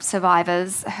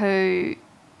survivors who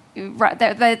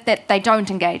that they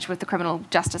don't engage with the criminal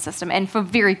justice system, and for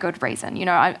very good reason.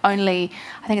 I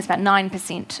think it's about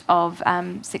 9% of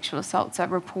sexual assaults are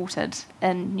reported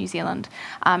in New Zealand,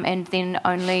 and then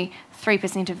only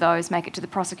 3% of those make it to the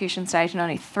prosecution stage, and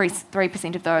only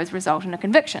 3% of those result in a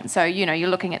conviction. So, you're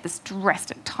looking at this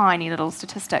drastic, tiny little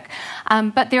statistic.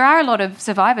 But there are a lot of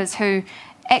survivors who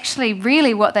actually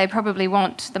really what they probably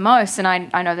want the most, and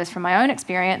I know this from my own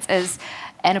experience, is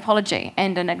an apology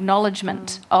and an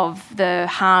acknowledgement of the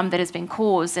harm that has been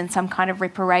caused, and some kind of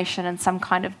reparation and some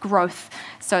kind of growth,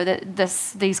 so that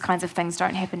these kinds of things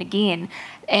don't happen again.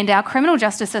 And our criminal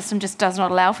justice system just does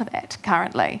not allow for that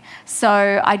currently.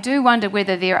 So I do wonder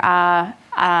whether there are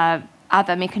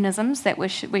other mechanisms that we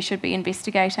should be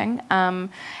investigating.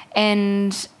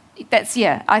 And that's,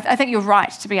 I think you're right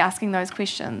to be asking those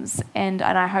questions, and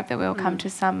I hope that we'll come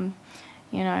to some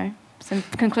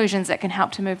conclusions that can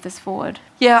help to move this forward.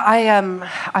 Yeah,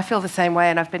 I feel the same way,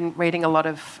 and I've been reading a lot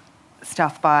of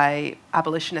stuff by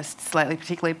abolitionists lately,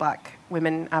 particularly black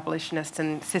women abolitionists,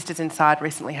 and Sisters Inside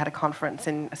recently had a conference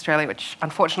in Australia, which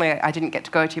unfortunately I didn't get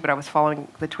to go to, but I was following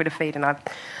the Twitter feed, and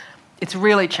it's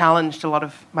really challenged a lot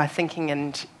of my thinking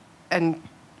and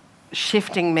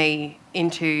shifting me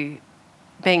into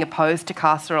being opposed to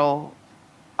carceral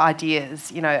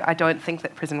ideas. I don't think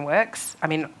that prison works. I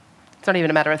mean, it's not even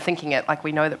a matter of thinking it.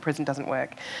 We know that prison doesn't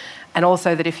work. And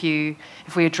also that if we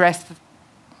address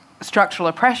structural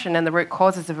oppression and the root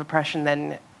causes of oppression,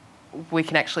 then we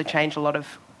can actually change a lot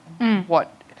of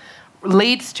what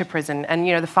leads to prison. And,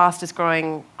 you know, the fastest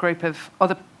growing group of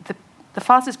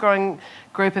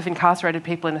incarcerated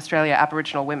people in Australia are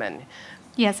Aboriginal women.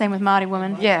 Yeah, same with Māori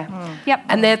women. Yeah. Yep.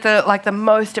 And they're the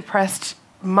most oppressed,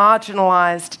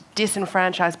 marginalised,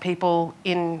 disenfranchised people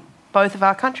in both of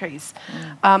our countries.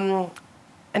 And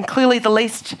clearly the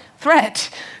least threat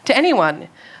to anyone.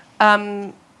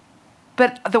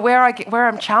 But where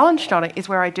I'm challenged on it is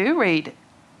where I do read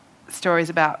stories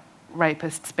about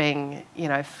rapists being, you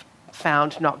know,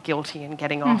 found not guilty and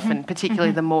getting off, and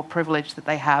particularly the more privilege that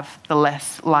they have, the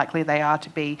less likely they are to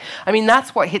be. I mean,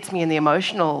 that's what hits me in the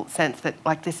emotional sense, that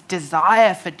like this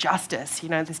desire for justice, you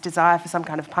know, this desire for some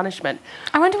kind of punishment.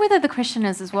 I wonder whether the question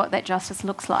is what that justice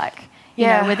looks like. You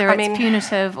know, whether it's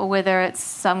punitive or whether it's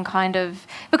some kind of...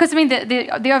 Because, I mean,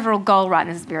 the overall goal, right,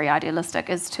 and this is very idealistic,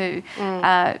 is to...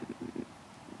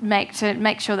 make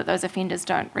sure that those offenders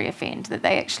don't reoffend, that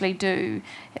they actually do,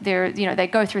 they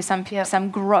go through some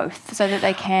growth so that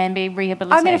they can be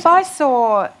rehabilitated. I mean, if I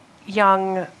saw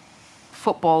young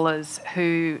footballers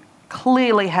who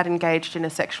clearly had engaged in a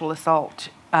sexual assault,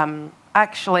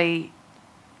 obviously,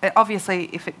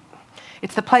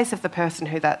 it's the place of the person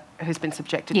who's been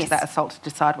subjected to that assault to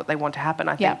decide what they want to happen,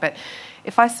 I think. But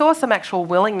if I saw some actual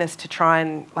willingness to try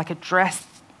and address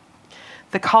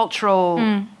the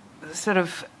cultural sort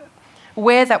of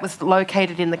where that was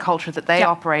located in the culture that they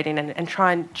operate in, and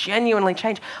try and genuinely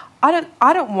change. I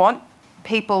don't want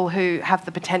people who have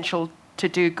the potential to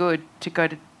do good to go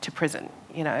to prison,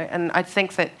 you know. And I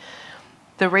think that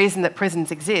the reason that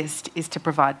prisons exist is to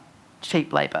provide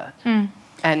cheap labour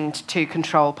and to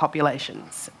control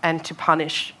populations and to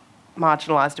punish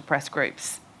marginalised, oppressed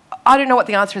groups. I don't know what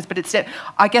the answer is, but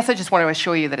I guess I just want to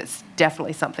assure you that it's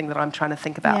definitely something that I'm trying to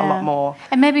think about a lot more.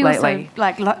 And maybe lately. Also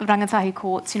like rangatahi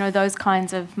courts, you know, those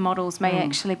kinds of models may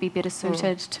actually be better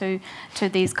suited to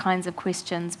these kinds of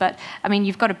questions. But I mean,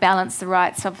 you've got to balance the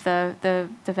rights of the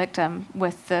victim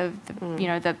with the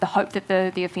hope that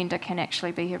the offender can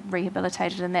actually be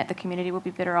rehabilitated and that the community will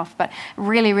be better off. But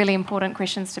really, really important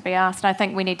questions to be asked. And I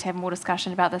think we need to have more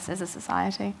discussion about this as a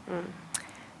society.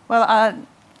 Well, I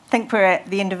think we're at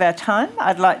the end of our time.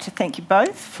 I'd like to thank you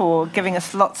both for giving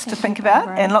us lots to think about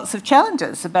and lots of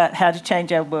challenges about how to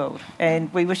change our world.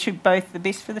 And we wish you both the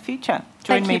best for the future.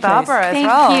 Join me, Barbara, as Thank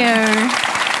well. you.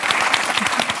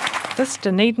 This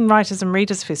Dunedin Writers and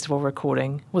Readers Festival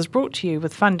recording was brought to you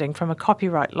with funding from a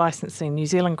Copyright Licensing New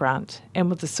Zealand grant and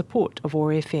with the support of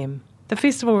OAR FM. The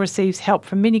festival receives help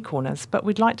from many corners, but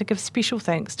we'd like to give special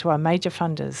thanks to our major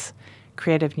funders,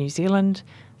 Creative New Zealand,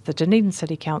 the Dunedin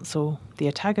City Council, the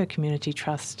Otago Community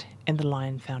Trust and the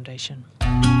Lion Foundation.